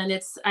 And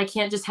I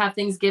can't just have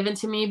things given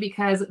to me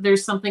because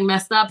there's something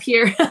messed up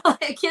here.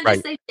 I can't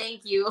just say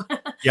thank you.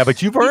 Yeah,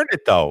 but you've earned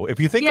it though. If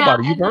you think about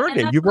it, you've earned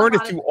it. You've earned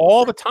it through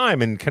all the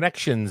time and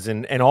connections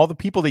and all the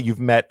people that you've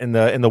met and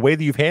the way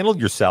that you've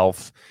handled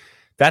yourself.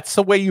 That's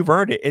the way you've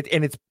earned it.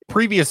 And it's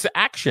previous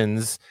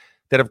actions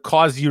that have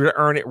caused you to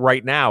earn it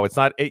right now. It's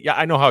not,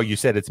 I know how you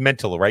said it's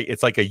mental, right?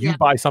 It's like you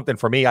buy something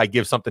for me, I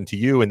give something to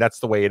you, and that's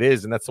the way it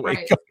is. And that's the way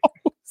it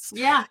goes.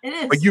 Yeah, it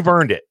is. But you've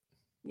earned it.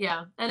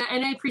 Yeah. And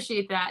I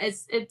appreciate that.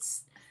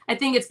 I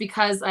think it's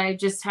because I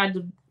just had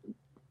to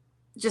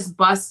just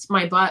bust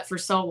my butt for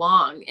so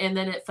long. And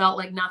then it felt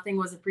like nothing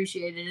was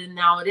appreciated. And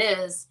now it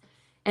is.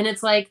 And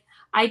it's like,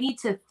 I need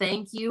to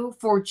thank you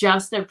for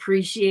just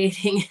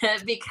appreciating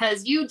it,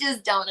 because you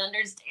just don't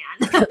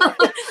understand.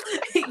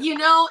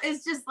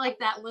 It's just like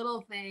that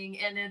little thing.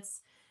 And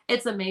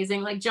it's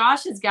amazing. Like,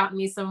 Josh has gotten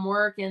me some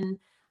work, and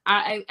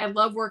I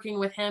love working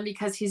with him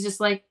because he's just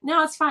like,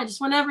 no, it's fine.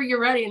 Just whenever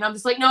you're ready. And I'm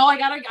just like, no, I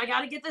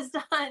gotta get this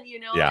done,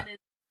 Yeah. And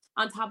it's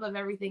on top of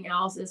everything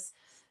else.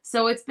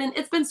 So it's been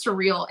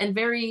surreal and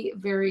very,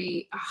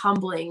 very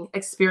humbling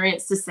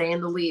experience, to say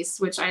in the least,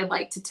 which I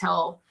like to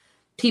tell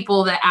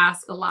people that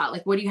ask a lot,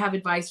 like, what do you have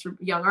advice for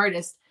young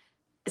artists?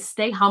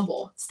 Stay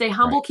humble,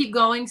 right. Keep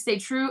going, stay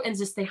true, and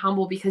just stay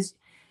humble, because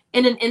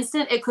in an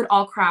instant it could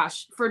all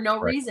crash for no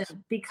reason,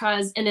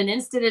 because in an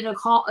instant it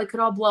could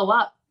all blow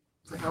up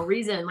for no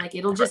reason. Like,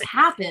 it'll just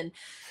happen.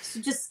 So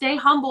just stay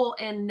humble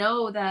and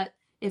know that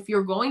if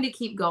you're going to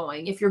keep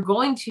going, if you're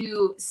going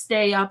to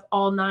stay up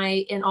all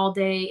night and all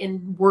day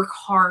and work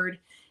hard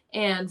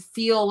and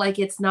feel like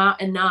it's not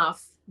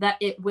enough, that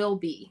it will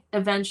be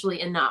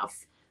eventually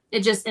enough.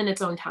 It just in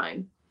its own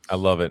time. I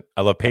love it.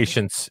 I love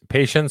patience,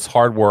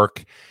 hard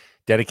work,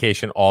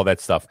 dedication, all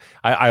that stuff.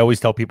 I always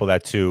tell people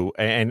that too.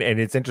 And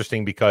it's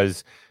interesting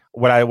because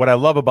what I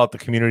love about the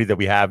community that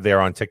we have there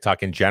on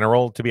TikTok in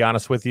general, to be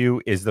honest with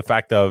you, is the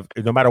fact of,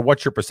 no matter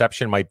what your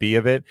perception might be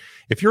of it,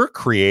 if you're a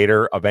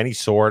creator of any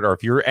sort, or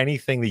if you're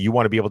anything that you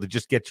want to be able to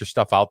just get your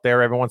stuff out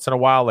there every once in a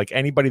while, like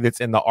anybody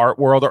that's in the art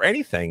world or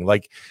anything,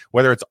 like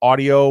whether it's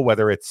audio,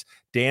 whether it's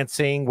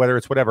dancing, whether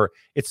it's whatever,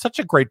 it's such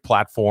a great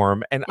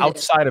platform. And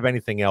outside of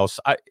anything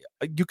else,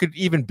 you could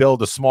even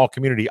build a small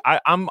community.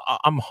 I'm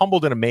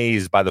humbled and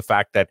amazed by the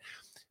fact that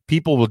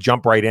people will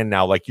jump right in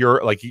now, like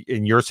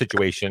in your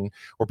situation,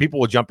 where people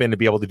will jump in to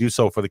be able to do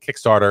so for the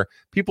Kickstarter.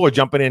 People are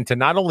jumping in to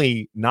not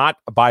only not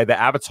buy the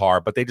avatar,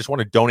 but they just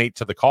want to donate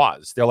to the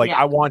cause. They're like,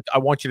 I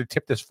want you to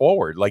tip this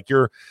forward. Like,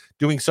 you're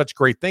doing such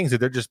great things that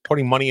they're just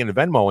putting money in the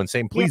Venmo and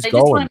saying, please they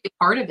go. Just want to be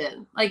part of it.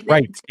 Like,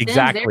 right.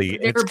 Exactly.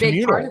 It's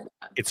communal.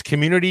 It's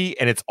community,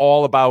 and it's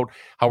all about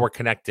how we're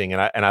connecting.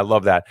 And I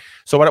love that.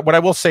 So what I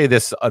will say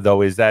this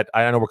though, is that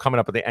I know we're coming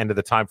up at the end of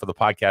the time for the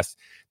podcast.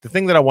 The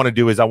thing that I want to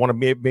do is I want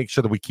to make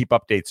sure that we keep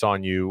updates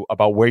on you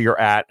about where you're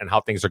at and how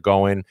things are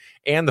going.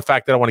 And the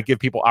fact that I want to give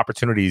people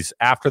opportunities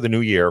after the new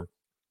year.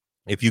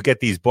 If you get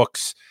these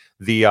books,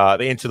 the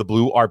Into the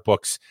Blue art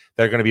books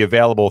that are going to be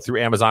available through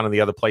Amazon and the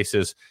other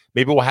places,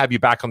 maybe we'll have you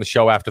back on the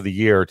show after the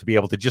year to be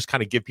able to just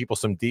kind of give people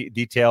some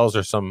details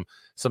or some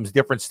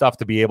different stuff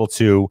to be able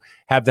to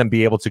have them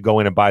be able to go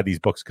in and buy these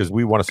books, because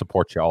we want to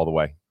support you all the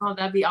way. Oh,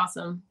 that'd be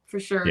awesome for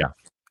sure. Yeah.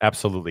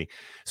 Absolutely.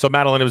 So,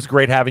 Madeline, it was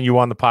great having you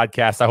on the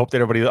podcast. I hope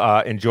that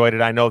everybody enjoyed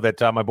it. I know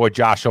that my boy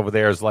Josh over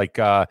there is like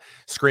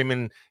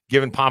screaming,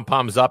 giving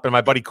pom-poms up. And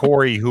my buddy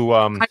Corey, who,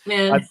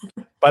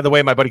 by the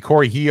way, my buddy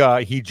Corey,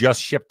 he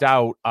just shipped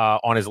out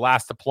on his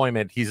last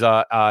deployment. He's in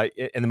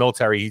the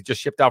military. He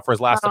just shipped out for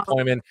his last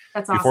deployment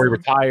before he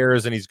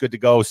retires, and he's good to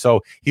go.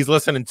 So he's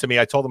listening to me.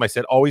 I told him, I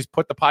said, always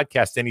put the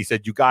podcast in. He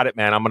said, you got it,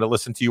 man. I'm going to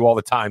listen to you all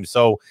the time.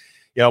 So,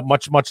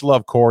 much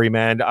love, Corey,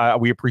 man.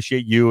 We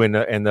appreciate you and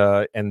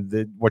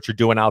what you're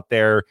doing out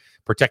there,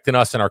 protecting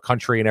us and our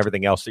country and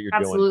everything else that you're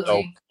doing.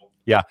 So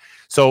Yeah.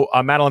 So,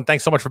 Madeline,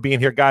 thanks so much for being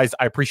here, guys.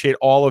 I appreciate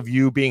all of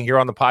you being here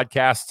on the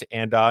podcast.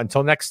 And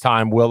until next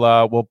time, we'll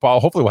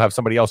hopefully we'll have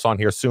somebody else on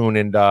here soon.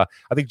 And I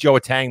think Joe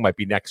Tang might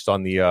be next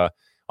on the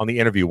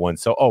interview one.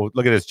 So,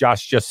 look at this.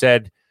 Josh just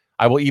said,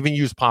 I will even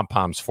use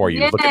pom-poms for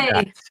you. Yay. Look at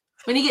that.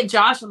 When you get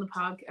Josh on the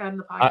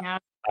podcast.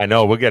 I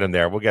know. We'll get him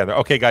there.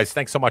 Okay, guys.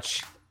 Thanks so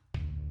much.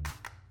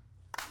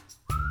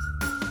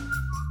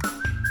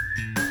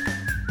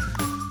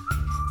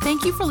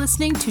 Thank you for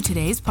listening to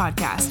today's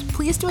podcast.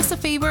 Please do us a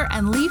favor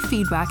and leave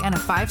feedback and a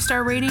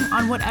 5-star rating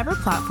on whatever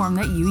platform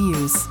that you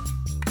use.